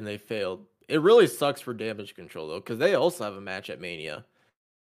 and they failed. It really sucks for Damage Control though, because they also have a match at Mania,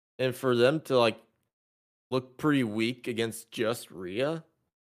 and for them to like look pretty weak against just Rhea,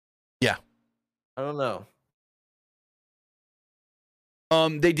 Yeah. I don't know.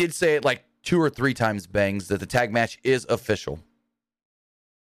 They did say it like 2 or 3 times, Bangs, that the tag match is official.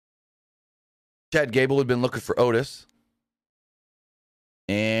 Chad Gable had been looking for Otis,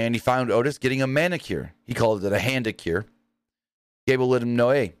 and he found Otis getting a manicure. He called it a handicure. Gable let him know,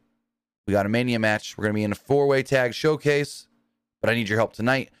 hey, we got a Mania match. We're going to be in a 4-way tag showcase, but I need your help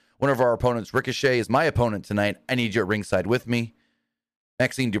tonight. One of our opponents, Ricochet, is my opponent tonight. I need you at ringside with me.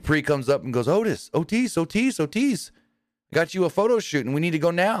 Maxine Dupree comes up and goes, Otis, I got you a photo shoot, and we need to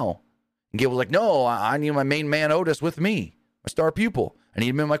go now. And Gable's like, no, I need my main man, Otis, with me, my star pupil. I need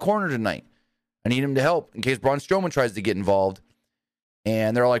him in my corner tonight. I need him to help in case Braun Strowman tries to get involved.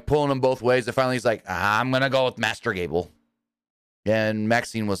 And they're like pulling him both ways. And finally he's like, I'm going to go with Master Gable. And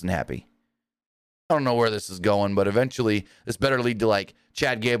Maxine wasn't happy. I don't know where this is going, but eventually this better lead to like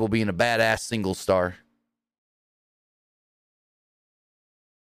Chad Gable being a badass single star.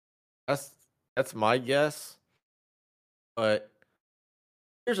 That's my guess. But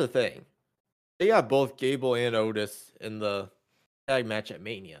here's the thing. They got both Gable and Otis in the tag match at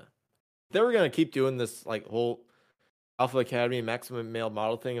Mania. They were going to keep doing this like whole Alpha Academy maximum male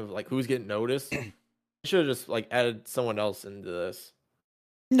model thing of like who's getting noticed. They should have just like added someone else into this.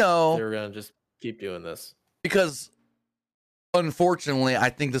 No. They were going to just keep doing this. Because unfortunately, I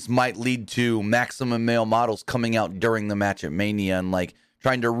think this might lead to maximum male models coming out during the match at Mania and like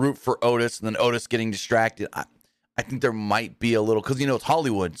trying to root for Otis and then Otis getting distracted. I think there might be a little, because, you know, it's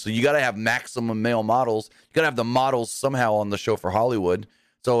Hollywood. So you got to have maximum male models. You got to have the models somehow on the show for Hollywood.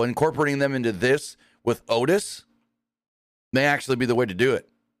 So incorporating them into this with Otis may actually be the way to do it.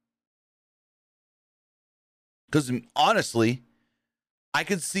 Because honestly, I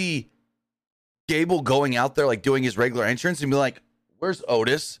could see Gable going out there, like doing his regular entrance and be like, where's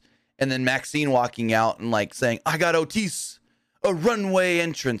Otis? And then Maxine walking out and like saying, I got Otis, a runway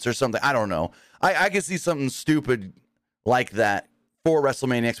entrance or something. I don't know. I could see something stupid like that for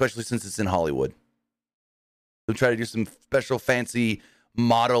WrestleMania, especially since it's in Hollywood. They'll try to do some special fancy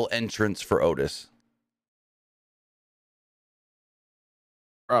model entrance for Otis.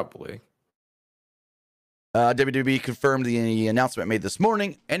 Probably. WWE confirmed the announcement made this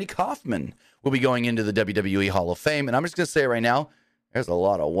morning. Andy Kaufman will be going into the WWE Hall of Fame. And I'm just going to say right now, there's a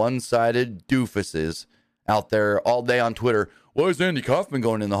lot of one-sided doofuses out there all day on Twitter. Why is Andy Kaufman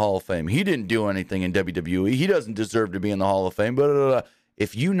going in the Hall of Fame? He didn't do anything in WWE. He doesn't deserve to be in the Hall of Fame. Blah, blah, blah.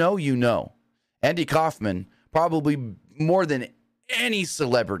 If you know, you know. Andy Kaufman, probably more than any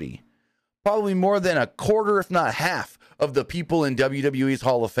celebrity, probably more than a quarter, if not half, of the people in WWE's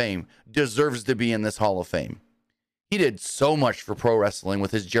Hall of Fame deserves to be in this Hall of Fame. He did so much for pro wrestling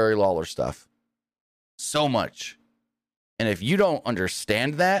with his Jerry Lawler stuff. So much. And if you don't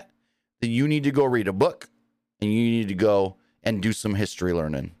understand that, then you need to go read a book and you need to go and do some history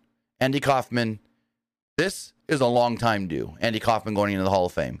learning. Andy Kaufman This is a long time due, Andy Kaufman going into the Hall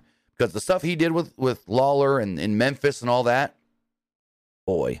of Fame. Because the stuff he did with Lawler and in Memphis and all that,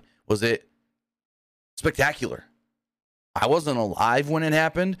 boy, was it spectacular. I wasn't alive when it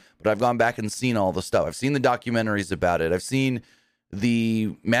happened, but I've gone back and seen all the stuff. I've seen the documentaries about it. I've seen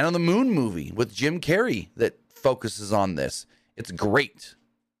the Man on the Moon movie with Jim Carrey that focuses on this. It's great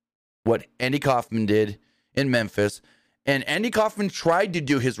what Andy Kaufman did in Memphis. And Andy Kaufman tried to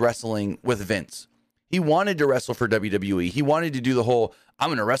do his wrestling with Vince. He wanted to wrestle for WWE. He wanted to do the whole, I'm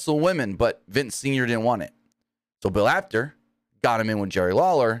going to wrestle women, but Vince Sr. didn't want it. So Bill Apter got him in with Jerry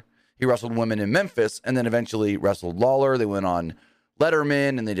Lawler. He wrestled women in Memphis and then eventually wrestled Lawler. They went on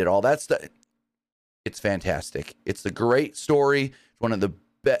Letterman and they did all that stuff. It's fantastic. It's a great story. It's one of the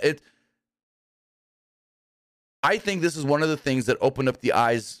best. I think this is one of the things that opened up the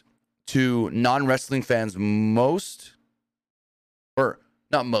eyes to non-wrestling fans most, or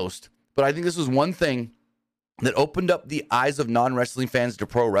not most, but I think this was one thing that opened up the eyes of non-wrestling fans to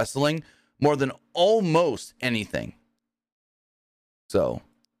pro wrestling more than almost anything. So,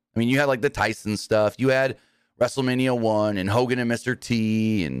 I mean, you had like the Tyson stuff. You had WrestleMania 1 and Hogan and Mr.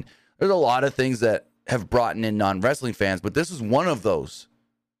 T. And there's a lot of things that have brought in non-wrestling fans. But this is one of those.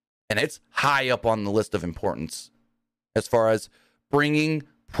 And it's high up on the list of importance as far as bringing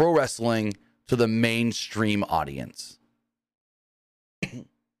pro wrestling to the mainstream audience.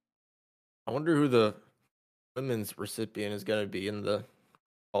 I wonder who the women's recipient is going to be in the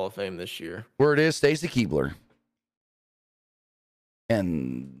Hall of Fame this year. Where it is, Stacy Keibler.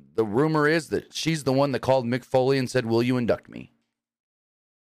 And the rumor is that she's the one that called Mick Foley and said, will you induct me?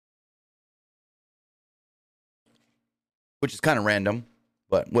 Which is kind of random,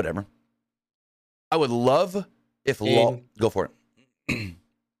 but whatever. I would love if go for it.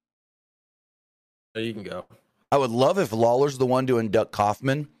 You can go. I would love if Lawler's the one to induct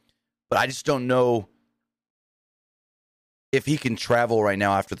Kaufman, but I just don't know if he can travel right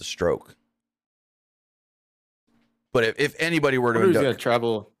now after the stroke. But if anybody were to induct, who's going to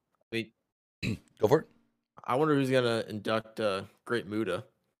travel? Wait, go for it. I wonder who's going to induct Great Muta.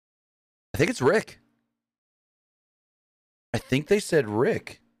 I think it's Rick. I think they said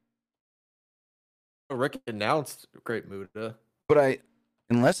Rick. Rick announced Great Muta. But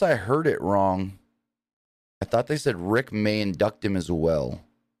unless I heard it wrong, I thought they said Rick may induct him as well.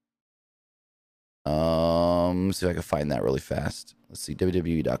 Let me see if I can find that really fast. Let's see,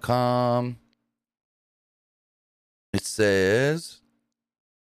 WWE.com. It says,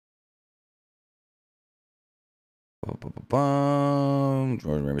 Jordan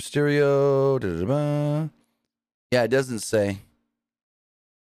Mysterio. Da-da-da-da. Yeah, it doesn't say.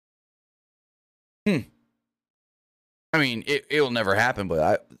 I mean, it'll never happen,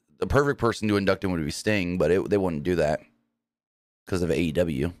 but the perfect person to induct him would be Sting, but they wouldn't do that because of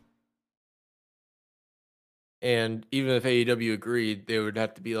AEW. And even if AEW agreed, they would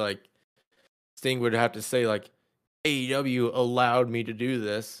have to be like, Sting would have to say like, AEW allowed me to do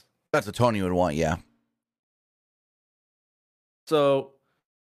this. That's what Tony would want, yeah. So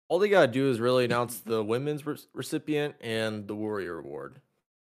all they got to do is really announce the women's recipient and the Warrior Award.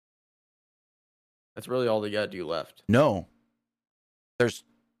 That's really all they got to do left. No. There's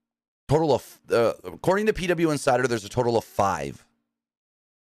total of, according to PW Insider, there's a total of 5.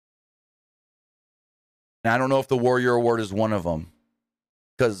 And I don't know if the Warrior Award is one of them.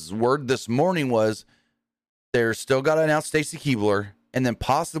 Because word this morning was they're still got to announce Stacy Keibler and then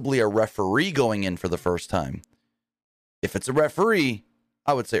possibly a referee going in for the first time. If it's a referee,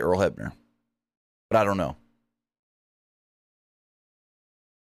 I would say Earl Hebner. But I don't know.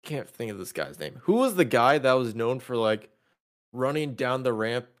 Can't think of this guy's name. Who was the guy that was known for like running down the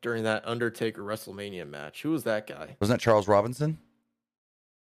ramp during that Undertaker WrestleMania match? Who was that guy? Wasn't that Charles Robinson?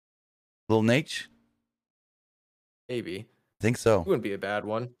 Little Nate? Maybe. I think so. It wouldn't be a bad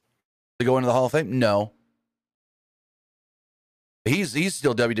one. To go into the Hall of Fame? No. He's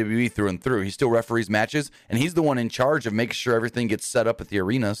still WWE through and through. He still referees matches, and he's the one in charge of making sure everything gets set up at the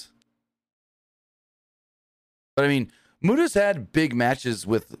arenas. But I mean, Muta's had big matches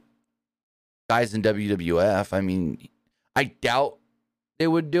with guys in WWF. I mean, I doubt they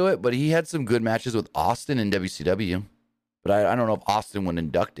would do it, but he had some good matches with Austin in WCW. But I don't know if Austin would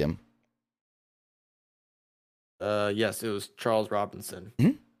induct him. Yes, it was Charles Robinson.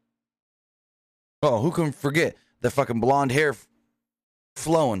 Mm-hmm. Oh, who can forget the fucking blonde hair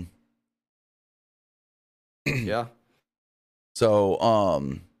flowing? Yeah. So,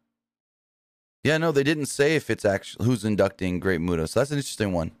 yeah, no, they didn't say if it's actually who's inducting Great Muta. So that's an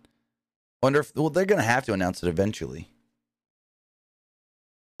interesting one. Wonder if they're gonna have to announce it eventually.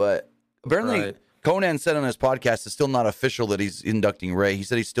 But apparently, Conan said on his podcast it's still not official that he's inducting Ray. He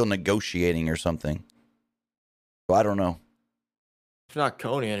said he's still negotiating or something. So I don't know. If not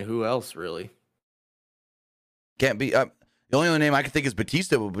Conan, who else really? Can't be. The only other name I can think is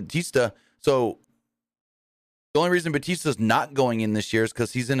Batista. But Batista. So the only reason Batista's not going in this year is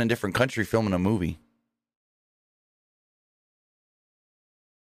because he's in a different country filming a movie.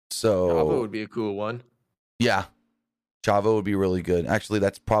 So Chavo would be a cool one. Yeah, Chavo would be really good. Actually,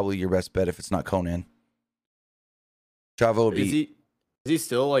 that's probably your best bet if it's not Conan. Chavo would be. Is he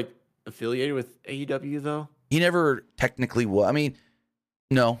still like affiliated with AEW though? He never technically was. I mean,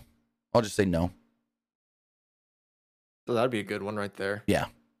 no. I'll just say no. So that'd be a good one right there. Yeah.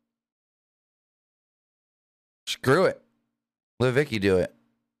 Screw it. Let Vicky do it.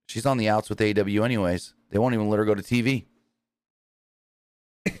 She's on the outs with AEW anyways. They won't even let her go to TV.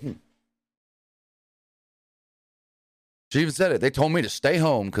 She even said it. They told me to stay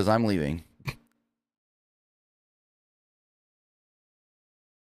home because I'm leaving.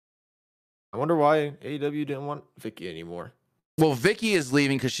 I wonder why AEW didn't want Vicky anymore. Well, Vicky is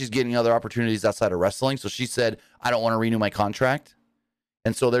leaving because she's getting other opportunities outside of wrestling. So she said, I don't want to renew my contract.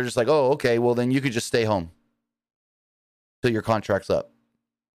 And so they're just like, oh, okay, well, then you could just stay home till your contract's up.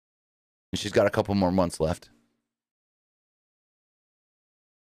 And she's got a couple more months left.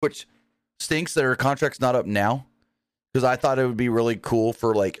 Which stinks that her contract's not up now. Because I thought it would be really cool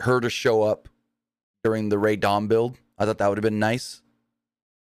for like her to show up during the Ray Dom build. I thought that would have been nice.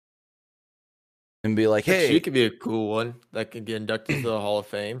 And be like, hey. She could be a cool one that could get inducted to the Hall of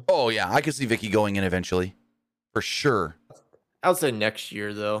Fame. Oh, yeah. I could see Vicky going in eventually. For sure. I would say next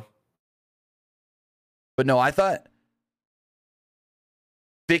year, though. But no, I thought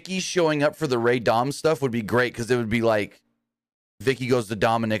Vicky showing up for the Ray Dom stuff would be great because it would be like Vicky goes to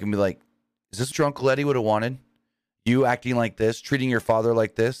Dominic and be like, is this what your Uncle Eddie would have wanted? You acting like this, treating your father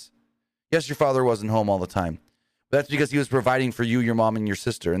like this? Yes, your father wasn't home all the time. But that's because he was providing for you, your mom, and your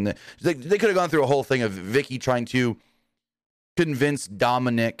sister. And they could have gone through a whole thing of Vicky trying to convince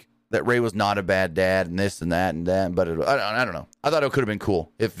Dominic that Ray was not a bad dad and this and that and that. But I don't know. I thought it could have been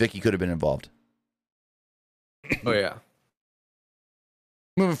cool if Vicky could have been involved. Oh, yeah.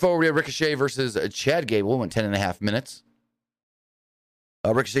 Moving forward, we have Ricochet versus Chad Gable. Went 10.5 minutes.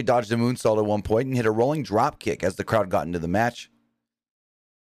 Ricochet dodged a moonsault at one point and hit a rolling drop kick as the crowd got into the match.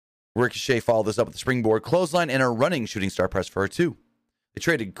 Ricochet followed this up with a springboard clothesline and a running shooting star press for a 2. They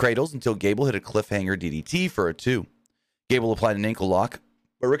traded cradles until Gable hit a cliffhanger DDT for a 2. Gable applied an ankle lock,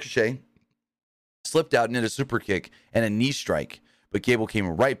 but Ricochet slipped out and hit a super kick and a knee strike, but Gable came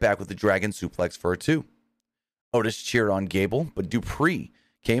right back with the dragon suplex for a 2. Otis cheered on Gable, but Dupree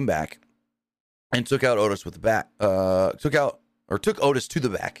came back and took out Otis with the back. Took Otis to the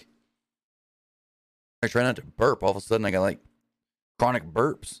back. I try not to burp. All of a sudden, I got like chronic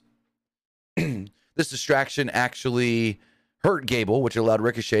burps. This distraction actually hurt Gable, which allowed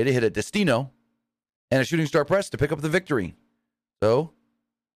Ricochet to hit a Destino and a shooting star press to pick up the victory. So,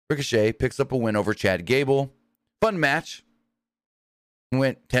 Ricochet picks up a win over Chad Gable. Fun match.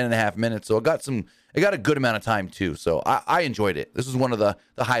 Went 10.5 minutes, so it got a good amount of time too. So I enjoyed it. This was one of the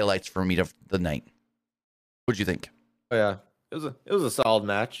highlights for me of the night. What'd you think? Oh, yeah. It was a solid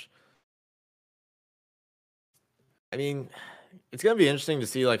match. I mean, it's gonna be interesting to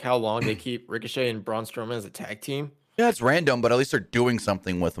see like how long they keep Ricochet and Braun Strowman as a tag team. Yeah, it's random, but at least they're doing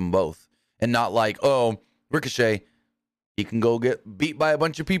something with them both, and not like, oh, Ricochet, he can go get beat by a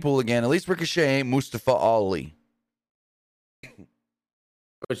bunch of people again. At least Ricochet ain't Mustafa Ali.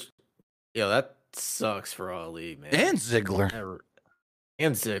 Which, that sucks for Ali, man. And Ziggler.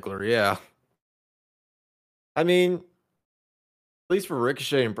 And Ziggler, yeah. I mean, at least for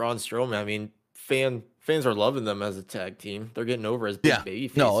Ricochet and Braun Strowman, I mean, fans are loving them as a tag team. They're getting over as big baby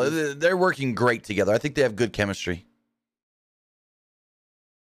faces. No, they're working great together. I think they have good chemistry.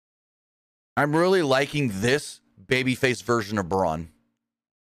 I'm really liking this babyface version of Braun.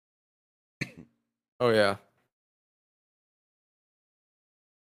 Oh, yeah.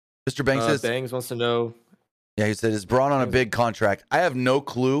 Mr. Banks says... Bangs wants to know... Yeah, he said, is Braun on a big contract? I have no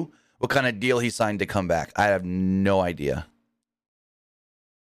clue what kind of deal he signed to come back. I have no idea.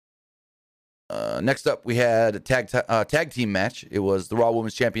 Next up, we had a tag team match. It was the Raw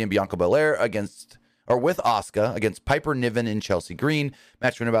Women's Champion Bianca Belair with Asuka against Piper Niven and Chelsea Green.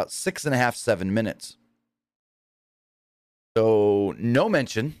 Match went about 6.5-7 minutes. So no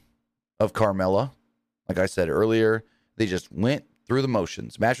mention of Carmella. Like I said earlier, they just went through the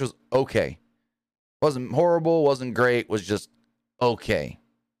motions. Match was okay. Wasn't horrible, wasn't great, was just okay.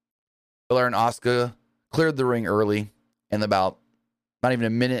 Belair and Asuka cleared the ring early, and about not even a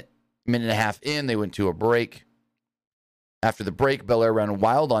minute and a half in, they went to a break. After the break, Belair ran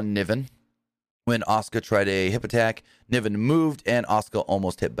wild on Niven. When Asuka tried a hip attack, Niven moved, and Asuka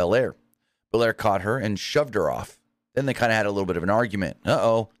almost hit Belair. Belair caught her and shoved her off. Then they kind of had a little bit of an argument.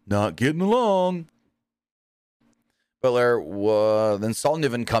 Not getting along. Belair then saw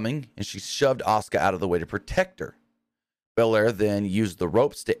Niven coming, and she shoved Asuka out of the way to protect her. Belair then used the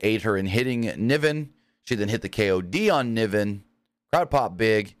ropes to aid her in hitting Niven. She then hit the KOD on Niven. Crowd popped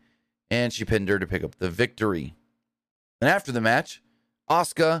big, and she pinned her to pick up the victory. And after the match,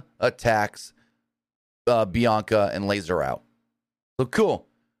 Asuka attacks Bianca and lays her out. So cool.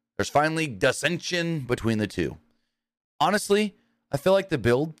 There's finally dissension between the two. Honestly, I feel like the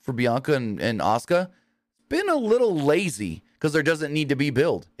build for Bianca and Asuka been a little lazy because there doesn't need to be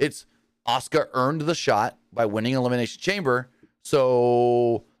build. It's Asuka earned the shot by winning Elimination Chamber,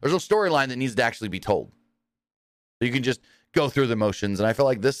 so there's no storyline that needs to actually be told. You can just go through the motions, and I feel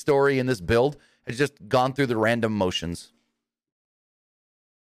like this story and this build has just gone through the random motions.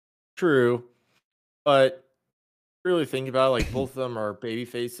 True, but really think about it, like both of them are baby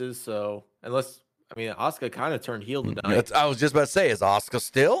faces, so Asuka kind of turned heel tonight. I was just about to say, is Asuka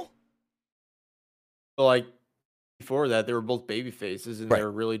still? But like before that, they were both baby faces, and they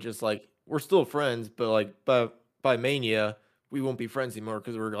were really just like, we're still friends, but like by Mania, we won't be friends anymore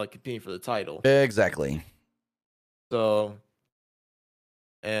because we're like competing for the title. Exactly. So,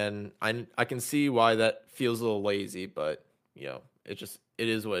 and I can see why that feels a little lazy, but it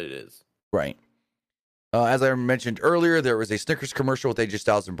is what it is. Right. As I mentioned earlier, there was a Snickers commercial with AJ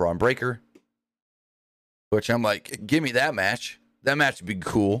Styles and Braun Breaker, which I'm like, give me that match. That match would be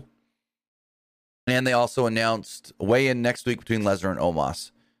cool. And they also announced a weigh-in next week between Lesnar and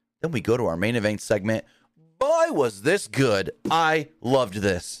Omos. Then we go to our main event segment. Boy, was this good. I loved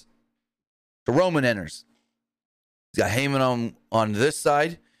this. So Roman enters. He's got Heyman on this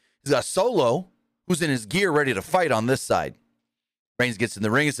side. He's got Solo, who's in his gear ready to fight on this side. Reigns gets in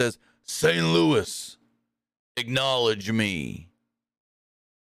the ring and says, St. Louis, acknowledge me.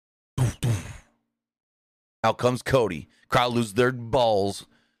 Out comes Cody. Crowd loses their balls.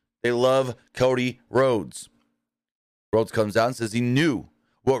 They love Cody Rhodes. Rhodes comes out and says he knew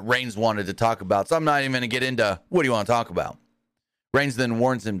what Reigns wanted to talk about. So I'm not even going to get into what do you want to talk about. Reigns then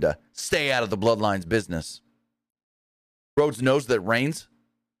warns him to stay out of the Bloodline's business. Rhodes knows that Reigns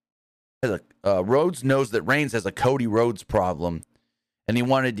has a Cody Rhodes problem, and he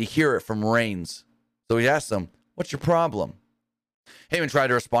wanted to hear it from Reigns. So he asked him, "What's your problem?" Heyman tried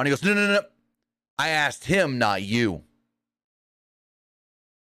to respond. He goes, "No. I asked him, not you."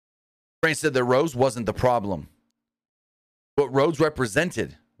 Reigns said that Rhodes wasn't the problem. What Rhodes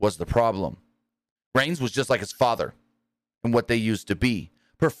represented was the problem. Reigns was just like his father and what they used to be.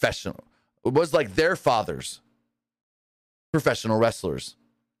 Professional. It was like their fathers. Professional wrestlers.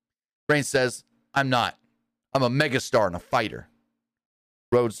 Reigns says, I'm not. I'm a megastar and a fighter.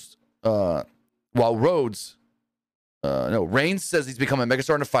 Reigns says he's become a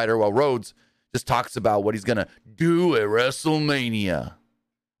megastar and a fighter, while Rhodes just talks about what he's going to do at WrestleMania,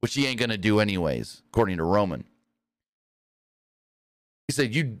 which he ain't going to do anyways, according to Roman. He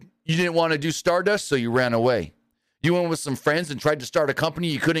said, you didn't want to do Stardust, so you ran away. You went with some friends and tried to start a company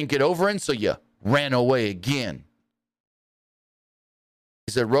you couldn't get over in, so you ran away again.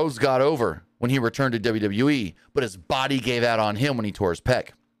 He said Rhodes got over when he returned to WWE, but his body gave out on him when he tore his pec.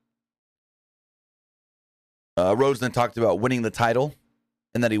 Rhodes then talked about winning the title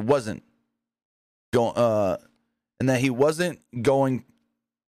and that he wasn't going to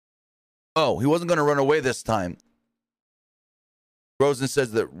run away this time. Rosen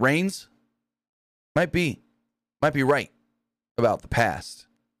says that Reigns might be right about the past.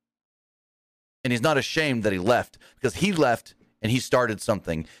 And he's not ashamed that he left, because he left and he started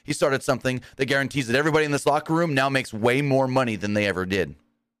something. He started something that guarantees that everybody in this locker room now makes way more money than they ever did.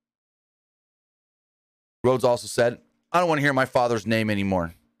 Rhodes also said, I don't want to hear my father's name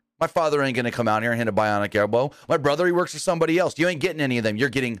anymore. My father ain't going to come out here and hit a bionic elbow. My brother, he works for somebody else. You ain't getting any of them. You're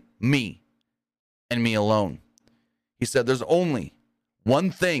getting me and me alone. He said, there's only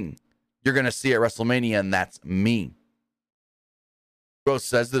one thing you're going to see at WrestleMania, and that's me. Rhodes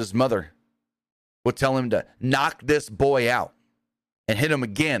says that his mother would tell him to knock this boy out and hit him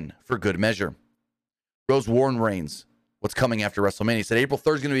again for good measure. Rhodes warned Reigns what's coming after WrestleMania. He said, April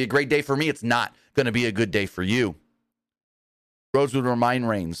 3rd is going to be a great day for me. It's not going to be a good day for you. Rhodes would remind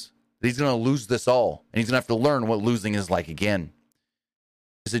Reigns that he's going to lose this all, and he's going to have to learn what losing is like again.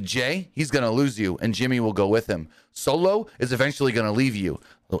 He said, Jay, he's going to lose you, and Jimmy will go with him. Solo is eventually going to leave you.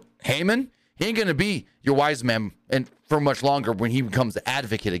 Heyman, he ain't going to be your wise man and for much longer when he becomes the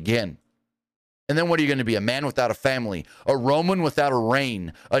advocate again. And then what are you going to be? A man without a family, a Roman without a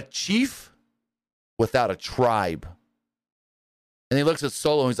reign, a chief without a tribe. And he looks at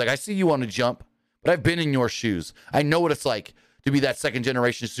Solo and he's like, I see you want to jump, but I've been in your shoes. I know what it's like to be that second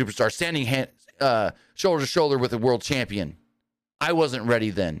generation superstar, standing shoulder to shoulder with a world champion. I wasn't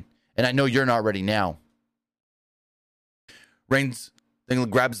ready then, and I know you're not ready now. Reigns then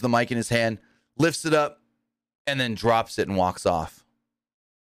grabs the mic in his hand, lifts it up, and then drops it and walks off.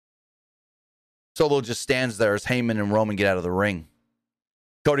 Solo just stands there as Heyman and Roman get out of the ring.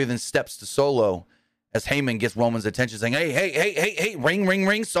 Cody then steps to Solo as Heyman gets Roman's attention, saying, hey,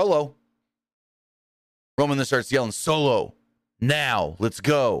 ring, Solo. Roman then starts yelling, Solo, now, let's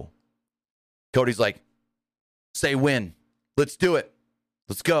go. Cody's like, say when. Let's do it.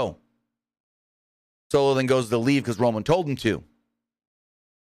 Let's go. Solo then goes to leave because Roman told him to.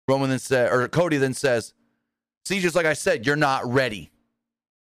 Cody then says, see, just like I said, you're not ready.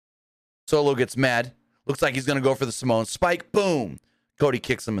 Solo gets mad. Looks like he's going to go for the Samoan spike. Boom. Cody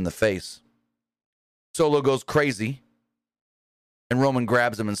kicks him in the face. Solo goes crazy. And Roman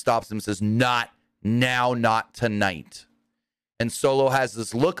grabs him and stops him and says, not now, not tonight. And Solo has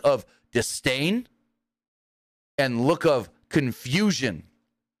this look of disdain and look of confusion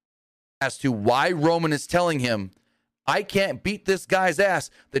as to why Roman is telling him, I can't beat this guy's ass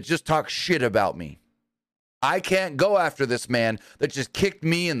that just talks shit about me. I can't go after this man that just kicked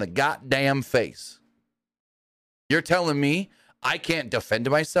me in the goddamn face. You're telling me I can't defend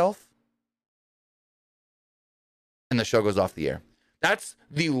myself? And the show goes off the air. That's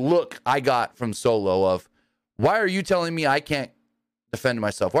the look I got from Solo of, why are you telling me I can't defend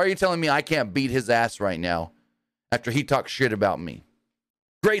myself? Why are you telling me I can't beat his ass right now after he talks shit about me?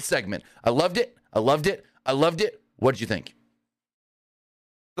 Great segment. I loved it. What did you think?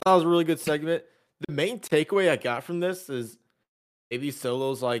 That was a really good segment. The main takeaway I got from this is maybe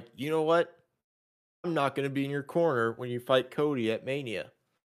Solo's like, you know what? I'm not going to be in your corner when you fight Cody at Mania.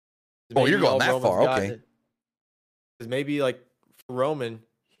 Oh, you're going that far. Okay. Because maybe like for Roman,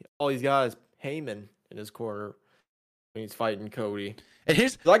 all he's got is Heyman in his corner when he's fighting Cody.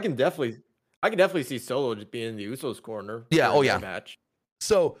 And I can definitely see Solo just being in the Usos corner. Yeah. Oh yeah. Match.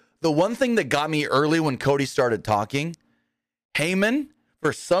 So the one thing that got me early when Cody started talking, Heyman,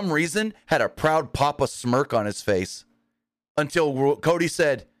 for some reason, had a proud Papa smirk on his face until Cody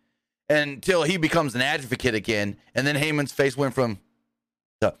said, until he becomes an advocate again. And then Heyman's face went from,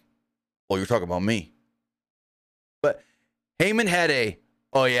 oh, you're talking about me. But Heyman had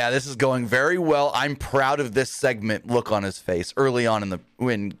oh yeah, this is going very well. I'm proud of this segment look on his face early on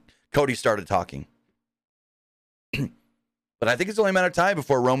when Cody started talking. But I think it's only a matter of time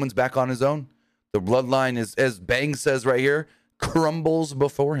before Roman's back on his own. The bloodline is, as Bang says right here, crumbles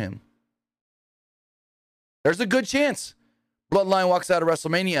before him. There's a good chance Bloodline walks out of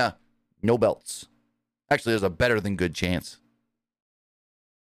WrestleMania, no belts. Actually, there's a better than good chance.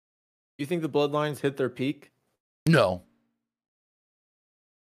 You think the Bloodlines hit their peak? No.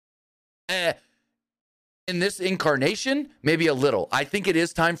 In this incarnation, maybe a little. I think it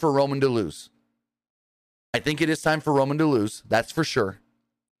is time for Roman to lose. That's for sure.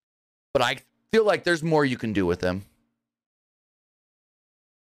 But I feel like there's more you can do with them.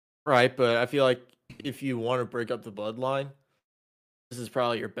 Right, but I feel like if you want to break up the bloodline, this is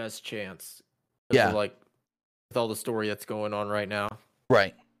probably your best chance. Yeah. Like with all the story that's going on right now.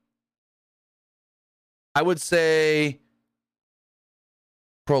 Right. I would say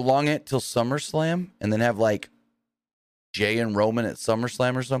prolong it till SummerSlam and then have like Jay and Roman at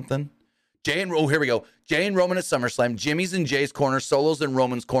SummerSlam or something. Here we go. Jay and Roman at SummerSlam. Jimmy's in Jay's corner. Solo's in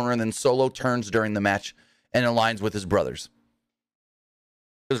Roman's corner. And then Solo turns during the match and aligns with his brothers.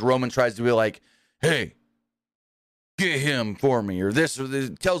 Because Roman tries to be like, hey, get him for me. Or this.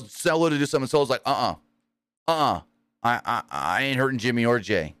 Tells Solo to do something. Solo's like, I ain't hurting Jimmy or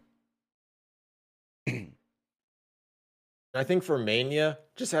Jay. I think for Mania,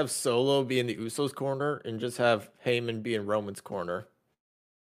 just have Solo be in the Usos corner and just have Heyman be in Roman's corner.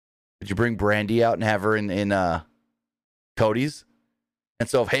 Would you bring Brandy out and have her in Cody's? And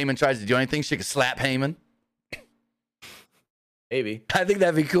so if Heyman tries to do anything, she could slap Heyman. Maybe. I think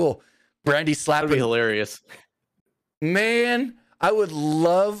that'd be cool. Brandy slapping. That'd be hilarious. Man, I would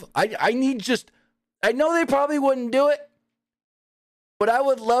love. I know they probably wouldn't do it, but I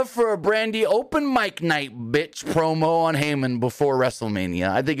would love for a Brandy open mic night bitch promo on Heyman before WrestleMania.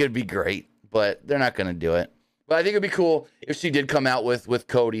 I think it'd be great, but they're not going to do it. But I think it'd be cool if she did come out with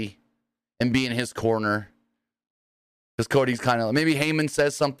Cody and be in his corner. Because Cody's kind of, maybe Heyman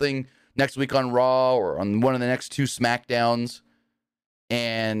says something next week on Raw or on one of the next two SmackDowns.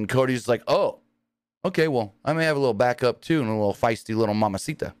 And Cody's like, oh, okay, well, I may have a little backup too and a little feisty little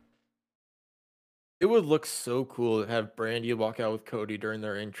mamacita. It would look so cool to have Brandy walk out with Cody during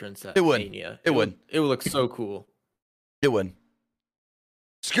their entrance at Mania. It would. It would look so cool. It would.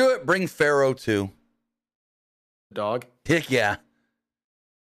 Screw it. Bring Pharaoh too. Dog? Heck yeah.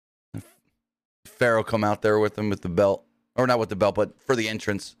 Pharaoh come out there with him with the belt. Or not with the belt, but for the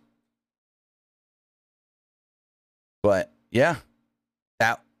entrance. But, yeah.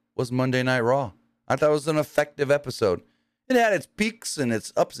 That was Monday Night Raw. I thought it was an effective episode. It had its peaks and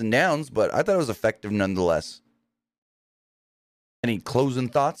its ups and downs, but I thought it was effective nonetheless. Any closing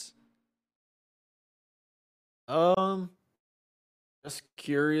thoughts? Just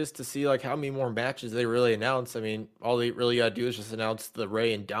curious to see like how many more matches they really announce. I mean, all they really gotta do is just announce the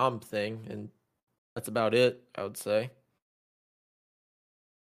Ray and Dom thing, and that's about it, I would say.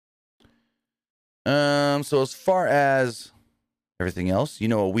 So as far as everything else, you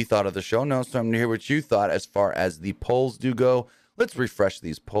know what we thought of the show. Now it's time to hear what you thought as far as the polls do go. Let's refresh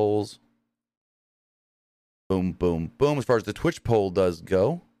these polls. Boom, boom, boom. As far as the Twitch poll does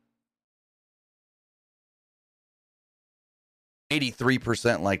go,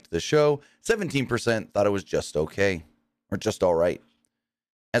 83% liked the show. 17% thought it was just okay or just all right.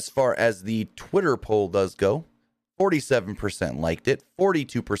 As far as the Twitter poll does go, 47% liked it.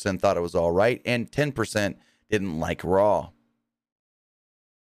 42% thought it was all right. And 10% didn't like Raw.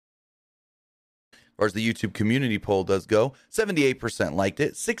 As far as the YouTube community poll does go, 78% liked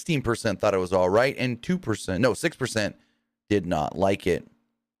it. 16% thought it was all right. And 6% did not like it.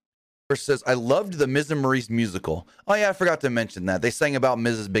 First says, I loved the Miz and Maurice musical. Oh, yeah, I forgot to mention that. They sang about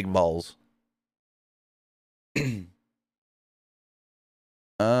Miz's big balls. Is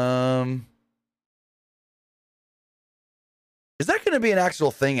that going to be an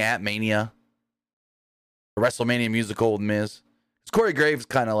actual thing at Mania? A WrestleMania musical with Miz? Because Corey Graves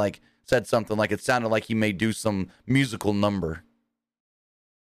kind of like said something like it sounded like he may do some musical number.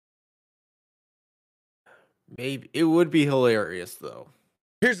 Maybe it would be hilarious though.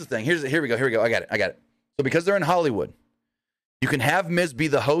 Here's the thing. Here we go. I got it. So because they're in Hollywood, you can have Miz be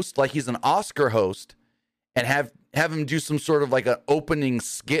the host like he's an Oscar host and have him do some sort of like an opening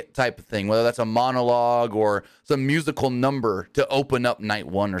skit type of thing, whether that's a monologue or some musical number to open up night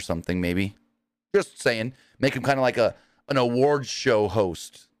one or something, maybe. Just saying. Make him kind of like an awards show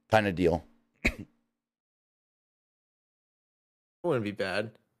host kind of deal. It wouldn't be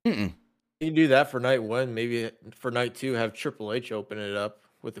bad. Mm-mm. You can do that for night one. Maybe for night two, have Triple H open it up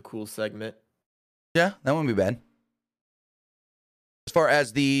with a cool segment. Yeah, that wouldn't be bad. As far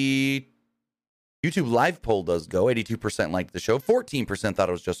as the YouTube live poll does go, 82% liked the show, 14% thought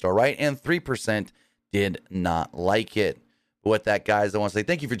it was just all right, and 3% did not like it. But with that, guys, I want to say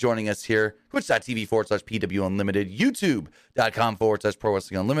thank you for joining us here. Twitch.tv/PW Unlimited, YouTube.com/Pro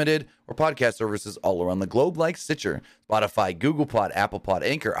Wrestling Unlimited, or podcast services all around the globe like Stitcher, Spotify, Google Pod, Apple Pod,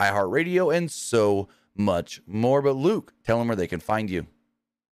 Anchor, iHeartRadio, and so much more. But Luke, tell them where they can find you.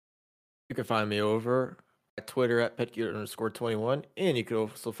 You can find me over at Twitter at Petke_21, and you can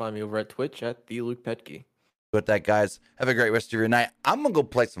also find me over at Twitch at TheLukePetke. With that, guys, have a great rest of your night. I'm going to go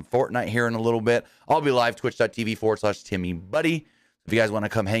play some Fortnite here in a little bit. I'll be live, twitch.tv/TimmyBuddy. If you guys want to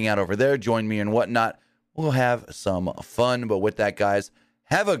come hang out over there, join me and whatnot, we'll have some fun. But with that, guys,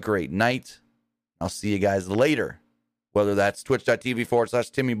 have a great night. I'll see you guys later, whether that's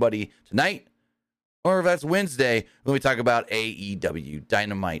twitch.tv/TimmyBuddy tonight, or if that's Wednesday, when we talk about AEW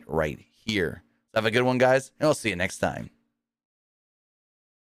Dynamite right here. Have a good one, guys, and I'll see you next time.